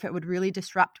is, or if it would really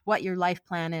disrupt what your life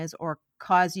plan is or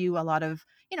cause you a lot of,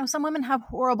 some women have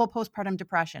horrible postpartum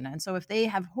depression. And so if they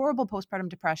have horrible postpartum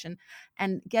depression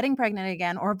and getting pregnant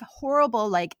again, or horrible,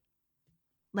 like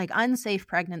unsafe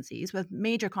pregnancies with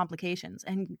major complications,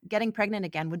 and getting pregnant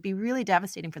again would be really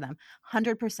devastating for them,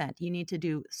 100%, you need to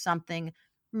do something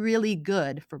really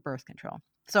good for birth control.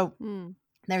 So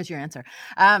there's your answer.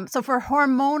 So for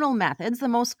hormonal methods, the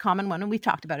most common one, and we've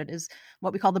talked about it, is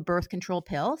what we call the birth control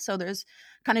pill. So there's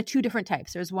kind of two different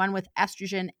types. There's one with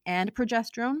estrogen and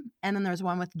progesterone, and then there's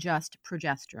one with just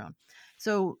progesterone.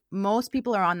 So most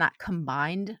people are on that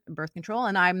combined birth control,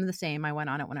 and I'm the same. I went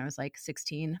on it when I was like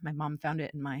 16. My mom found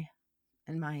it in my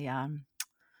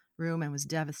room and was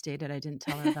devastated. I didn't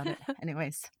tell her about it.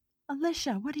 Anyways.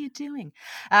 Alicia, what are you doing?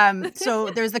 So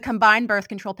there's the combined birth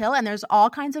control pill, and there's all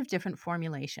kinds of different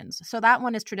formulations. So that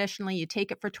one is traditionally you take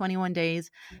it for 21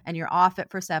 days and you're off it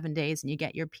for 7 days and you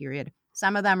get your period.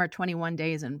 Some of them are 21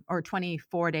 days or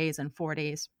 24 days and 4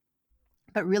 days.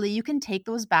 But really, you can take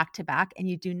those back to back and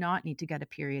you do not need to get a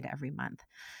period every month.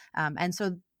 And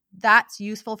so that's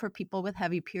useful for people with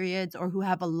heavy periods or who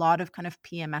have a lot of kind of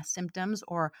PMS symptoms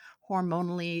or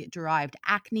hormonally derived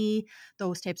acne,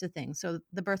 those types of things. So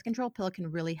the birth control pill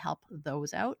can really help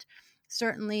those out.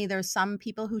 Certainly, there's some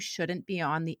people who shouldn't be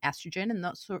on the estrogen, and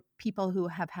those people who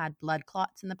have had blood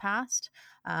clots in the past.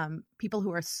 People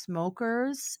who are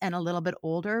smokers and a little bit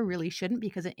older really shouldn't,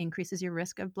 because it increases your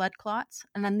risk of blood clots.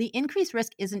 And then the increased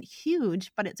risk isn't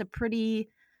huge, but it's a pretty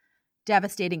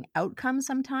devastating outcome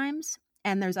sometimes.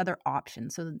 And there's other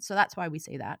options. So that's why we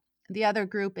say that. The other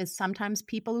group is sometimes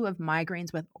people who have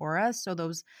migraines with auras. So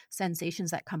those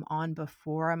sensations that come on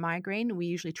before a migraine, we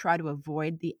usually try to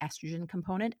avoid the estrogen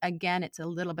component. Again, it's a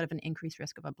little bit of an increased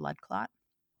risk of a blood clot.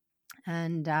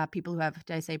 And people who have,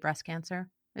 did I say breast cancer?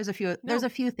 There's a few. No. There's a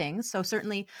few things. So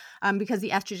certainly, because the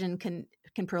estrogen can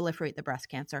proliferate the breast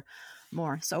cancer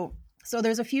more. So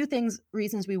there's a few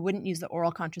reasons we wouldn't use the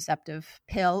oral contraceptive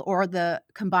pill or the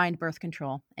combined birth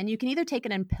control. And you can either take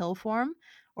it in pill form,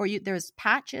 or there's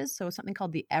patches, so something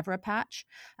called the Evra patch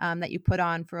that you put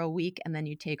on for a week and then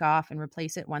you take off and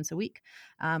replace it once a week.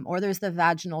 Or there's the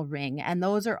vaginal ring, and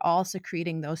those are all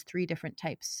secreting those two different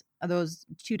types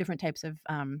of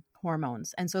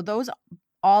hormones. And so those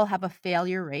all have a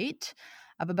failure rate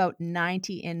of about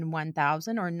 90 in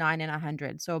 1,000 or 9 in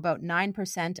 100. So about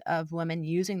 9% of women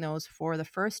using those for the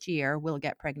first year will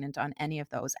get pregnant on any of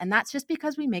those. And that's just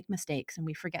because we make mistakes and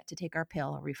we forget to take our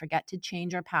pill, or we forget to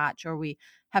change our patch, or we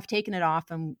have taken it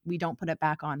off and we don't put it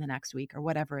back on the next week, or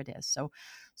whatever it is. So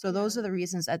those are the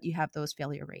reasons that you have those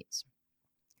failure rates.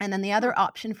 And then the other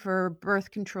option for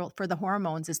birth control for the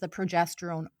hormones is the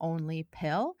progesterone only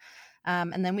pill.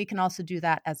 And then we can also do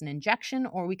that as an injection,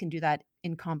 or we can do that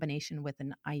in combination with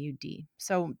an IUD.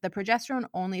 So the progesterone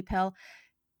only pill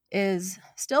is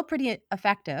still pretty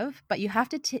effective, but you have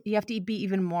to be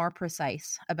even more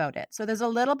precise about it. So there's a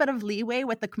little bit of leeway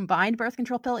with the combined birth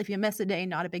control pill. If you miss a day,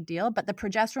 not a big deal. But the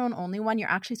progesterone only one, you're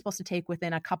actually supposed to take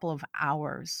within a couple of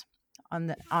hours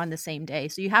on the same day.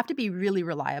 So you have to be really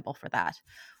reliable for that,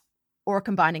 or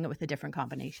combining it with a different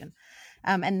combination.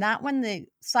 And that one, the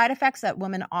side effects that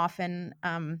women often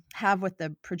have with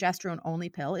the progesterone only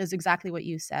pill is exactly what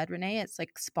you said, Renee. It's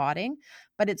like spotting,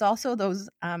 but it's also those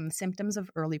symptoms of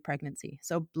early pregnancy.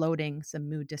 So bloating, some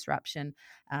mood disruption,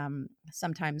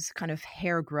 sometimes kind of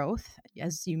hair growth.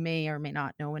 As you may or may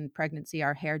not know, in pregnancy,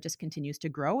 our hair just continues to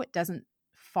grow. It doesn't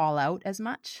fall out as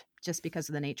much just because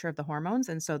of the nature of the hormones.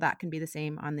 And so that can be the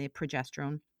same on the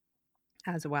progesterone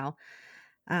as well.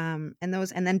 And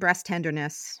then breast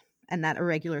tenderness and that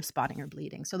irregular spotting or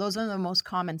bleeding. So those are the most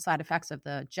common side effects of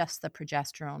the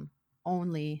progesterone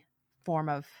only form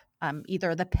of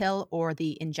either the pill or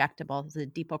the injectable. The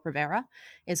Depo-Provera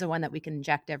is the one that we can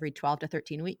inject every 12 to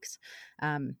 13 weeks.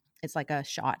 It's like a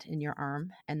shot in your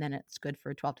arm, and then it's good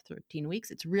for 12 to 13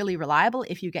 weeks. It's really reliable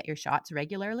if you get your shots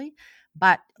regularly.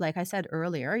 But like I said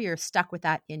earlier, you're stuck with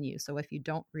that in you. So if you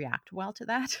don't react well to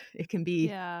that, it can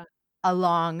be a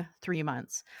long 3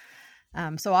 months.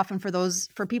 So often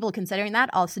for people considering that,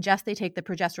 I'll suggest they take the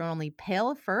progesterone only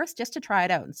pill first, just to try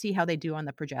it out and see how they do on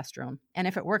the progesterone. And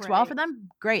if it works well for them,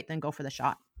 great, then go for the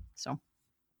shot. So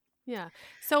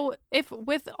if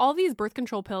with all these birth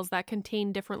control pills that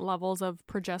contain different levels of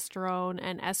progesterone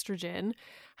and estrogen,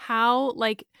 how,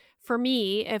 like, for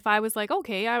me, if I was like,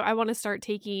 okay, I want to start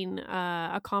taking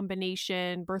a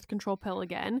combination birth control pill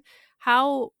again,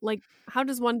 how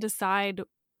does one decide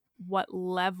what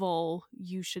level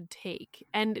you should take?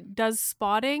 And does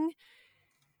spotting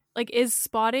like, is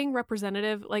spotting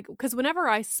representative? Like, because whenever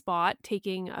I spot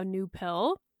taking a new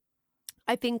pill,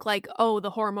 I think like, oh,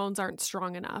 the hormones aren't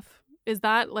strong enough. Is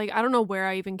that like, I don't know where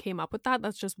I even came up with that.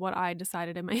 That's just what I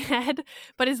decided in my head.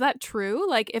 But is that true?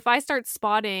 Like, if I start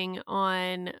spotting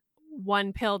on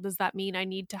one pill, does that mean I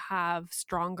need to have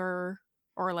stronger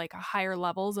or like higher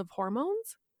levels of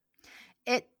hormones?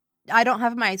 I don't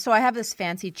have so I have this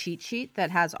fancy cheat sheet that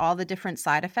has all the different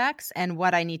side effects and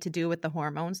what I need to do with the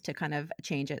hormones to kind of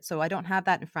change it. So I don't have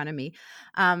that in front of me.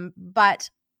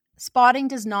 But spotting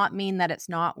does not mean that it's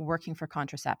not working for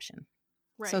contraception.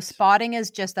 Right. So spotting is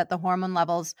just that the hormone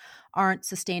levels aren't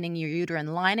sustaining your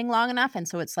uterine lining long enough. And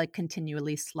so it's like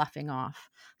continually sloughing off.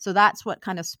 So that's what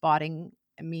kind of spotting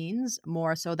means,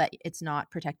 more so that it's not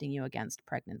protecting you against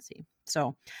pregnancy.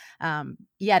 So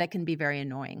yet it can be very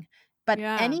annoying. But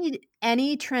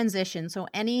any transition, so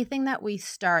anything that we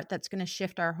start that's going to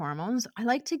shift our hormones, I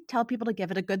like to tell people to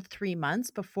give it a good 3 months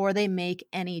before they make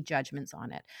any judgments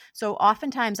on it. So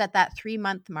oftentimes at that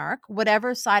 3-month mark,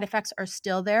 whatever side effects are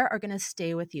still there are going to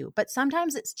stay with you. But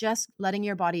sometimes it's just letting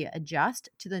your body adjust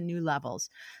to the new levels.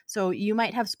 So you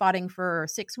might have spotting for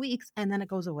 6 weeks and then it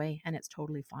goes away and it's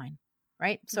totally fine,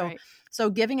 right? So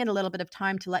giving it a little bit of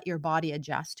time to let your body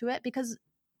adjust to it, because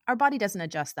our body doesn't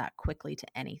adjust that quickly to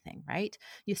anything, right?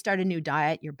 You start a new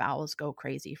diet, your bowels go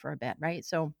crazy for a bit, right?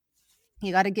 So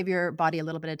you got to give your body a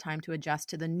little bit of time to adjust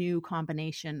to the new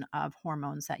combination of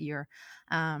hormones that you're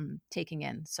taking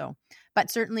in. So, but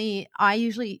certainly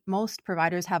most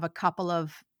providers have a couple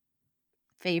of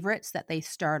favorites that they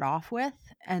start off with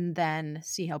and then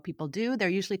see how people do. They're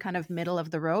usually kind of middle of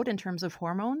the road in terms of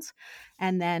hormones,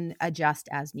 and then adjust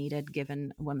as needed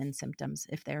given women's symptoms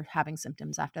if they're having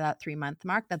symptoms after that 3-month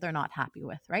mark that they're not happy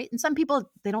with, right? And some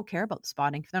people, they don't care about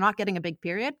spotting. If they're not getting a big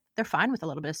period, they're fine with a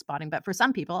little bit of spotting. But for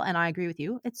some people, and I agree with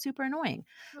you, it's super annoying.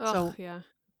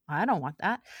 I don't want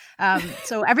that.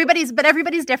 So everybody's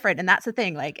different. And that's the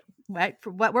thing. Like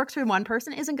what works for one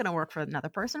person isn't going to work for another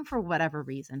person for whatever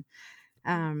reason.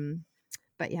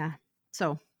 But yeah,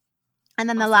 so, and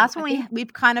then the last one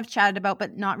we've kind of chatted about,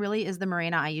 but not really, is the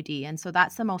Mirena IUD. And so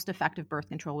that's the most effective birth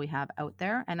control we have out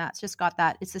there. And that's just got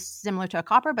that, it's just similar to a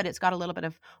copper, but it's got a little bit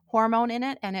of hormone in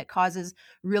it, and it causes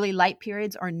really light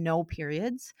periods or no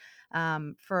periods,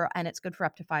 and it's good for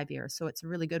up to 5 years. So it's a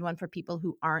really good one for people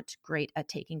who aren't great at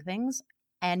taking things.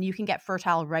 And you can get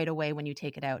fertile right away when you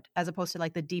take it out, as opposed to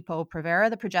like the Depo-Provera,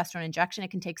 the progesterone injection.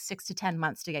 It can take 6 to 10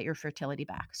 months to get your fertility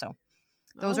back. So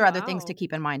those are other things to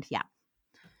keep in mind. Yeah.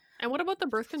 And what about the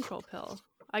birth control pill?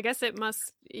 I guess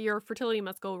your fertility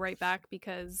must go right back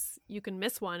because you can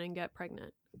miss one and get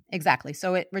pregnant. Exactly.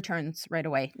 So it returns right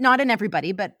away. Not in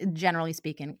everybody, but generally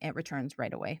speaking, it returns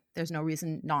right away. There's no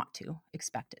reason not to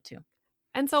expect it to.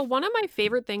 And so one of my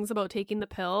favorite things about taking the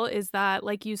pill is that,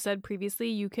 like you said previously,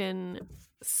 you can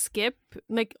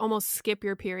almost skip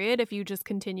your period if you just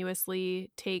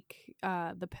continuously take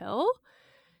the pill.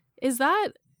 Is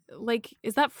that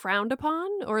frowned upon,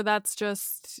 or that's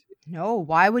just... No,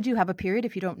 why would you have a period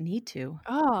if you don't need to?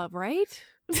 Oh, right.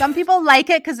 Some people like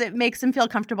it because it makes them feel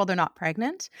comfortable they're not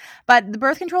pregnant. But the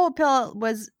birth control pill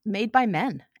was made by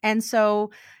men. And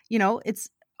so,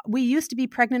 we used to be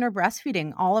pregnant or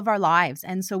breastfeeding all of our lives.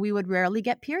 And so we would rarely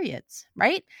get periods,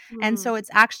 right? And so it's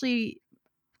actually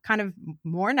kind of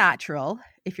more natural,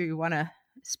 if you want to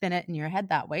spin it in your head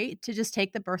that way, to just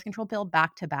take the birth control pill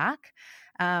back to back.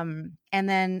 And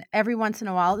then every once in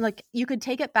a while, like you could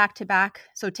take it back to back.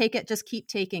 So just keep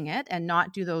taking it and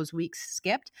not do those weeks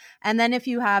skipped. And then if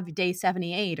you have day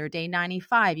 78 or day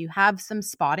 95, you have some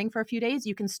spotting for a few days,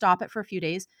 you can stop it for a few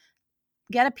days,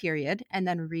 get a period, and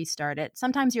then restart it.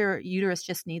 Sometimes your uterus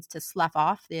just needs to slough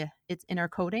off its inner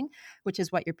coating, which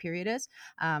is what your period is.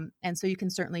 And so you can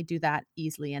certainly do that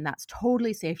easily. And that's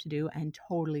totally safe to do and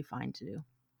totally fine to do.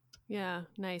 Yeah,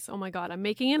 nice. Oh my God, I'm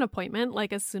making an appointment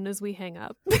like as soon as we hang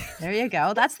up. There you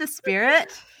go. That's the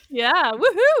spirit. Yeah,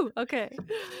 woohoo. Okay.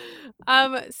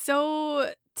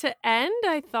 So to end,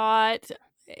 I thought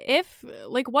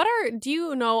do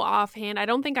you know offhand, I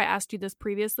don't think I asked you this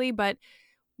previously, but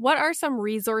what are some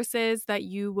resources that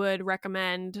you would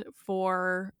recommend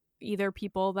for either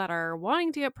people that are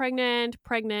wanting to get pregnant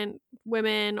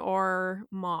women, or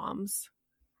moms?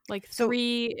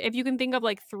 If you can think of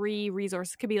like 3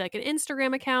 resources, it could be like an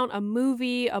Instagram account, a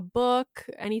movie, a book,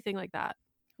 anything like that.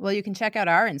 Well, you can check out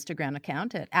our Instagram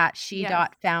account at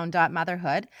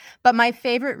she.found.motherhood. But my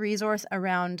favorite resource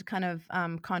around kind of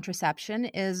contraception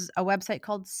is a website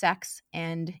called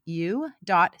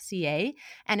sexandyou.ca.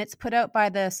 And it's put out by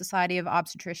the Society of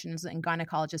Obstetricians and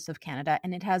Gynecologists of Canada.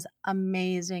 And it has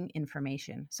amazing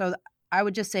information. So I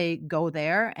would just say go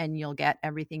there and you'll get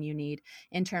everything you need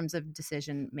in terms of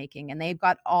decision making. And they've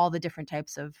got all the different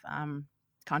types of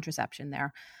contraception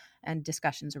there and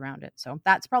discussions around it. So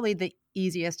that's probably the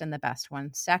easiest and the best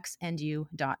one,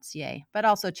 sexandyou.ca. But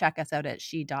also check us out at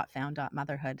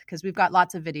she.found.motherhood, because we've got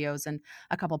lots of videos and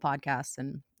a couple podcasts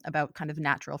and about kind of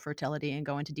natural fertility and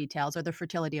go into details, or the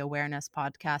fertility awareness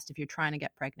podcast if you're trying to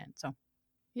get pregnant. So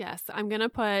yes, I'm going to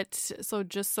put, so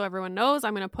just so everyone knows,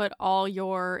 I'm going to put all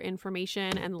your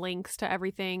information and links to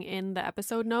everything in the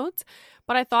episode notes.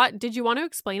 But I thought, did you want to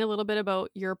explain a little bit about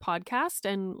your podcast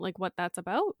and like what that's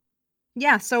about?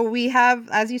 yeah, so we have,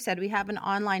 as you said, we have an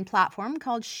online platform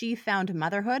called She Found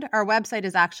Motherhood. Our website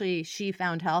is actually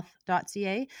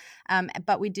shefoundhealth.ca,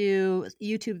 but we do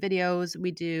YouTube videos,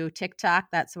 we do TikTok.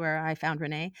 That's where I found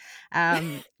Renee.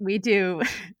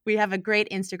 We have a great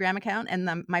Instagram account,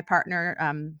 and my partner,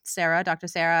 Sarah, Dr.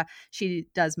 Sarah, she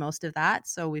does most of that.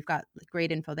 So we've got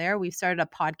great info there. We've started a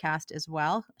podcast as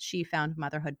well, She Found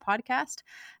Motherhood podcast.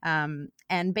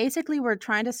 And basically we're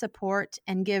trying to support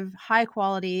and give high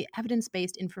quality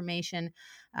evidence-based information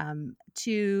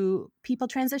to people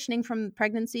transitioning from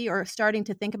pregnancy or starting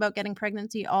to think about getting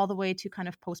pregnancy all the way to kind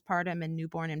of postpartum and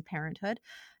newborn and parenthood.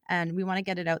 And we want to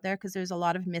get it out there because there's a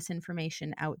lot of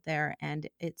misinformation out there, and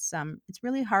it's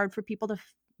really hard for people to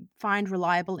find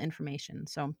reliable information.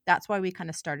 So that's why we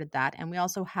kind of started that. And we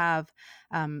also have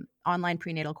online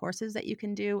prenatal courses that you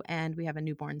can do. And we have a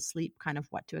newborn sleep kind of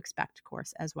what to expect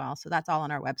course as well. So that's all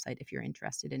on our website if you're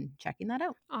interested in checking that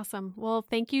out. Awesome. Well,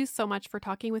 thank you so much for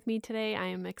talking with me today. I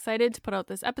am excited to put out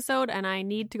this episode, and I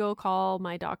need to go call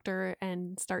my doctor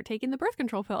and start taking the birth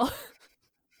control pill.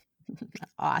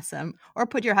 Awesome. Or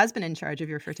put your husband in charge of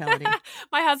your fertility.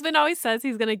 My husband always says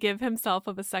he's going to give himself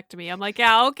a vasectomy. I'm like,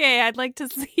 yeah, okay, I'd like to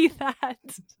see that.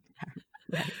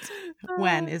 Right.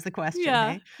 When is the question?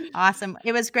 Yeah. Hey? Awesome.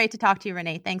 It was great to talk to you,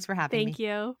 Renee. Thanks for having me. Thank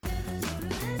you.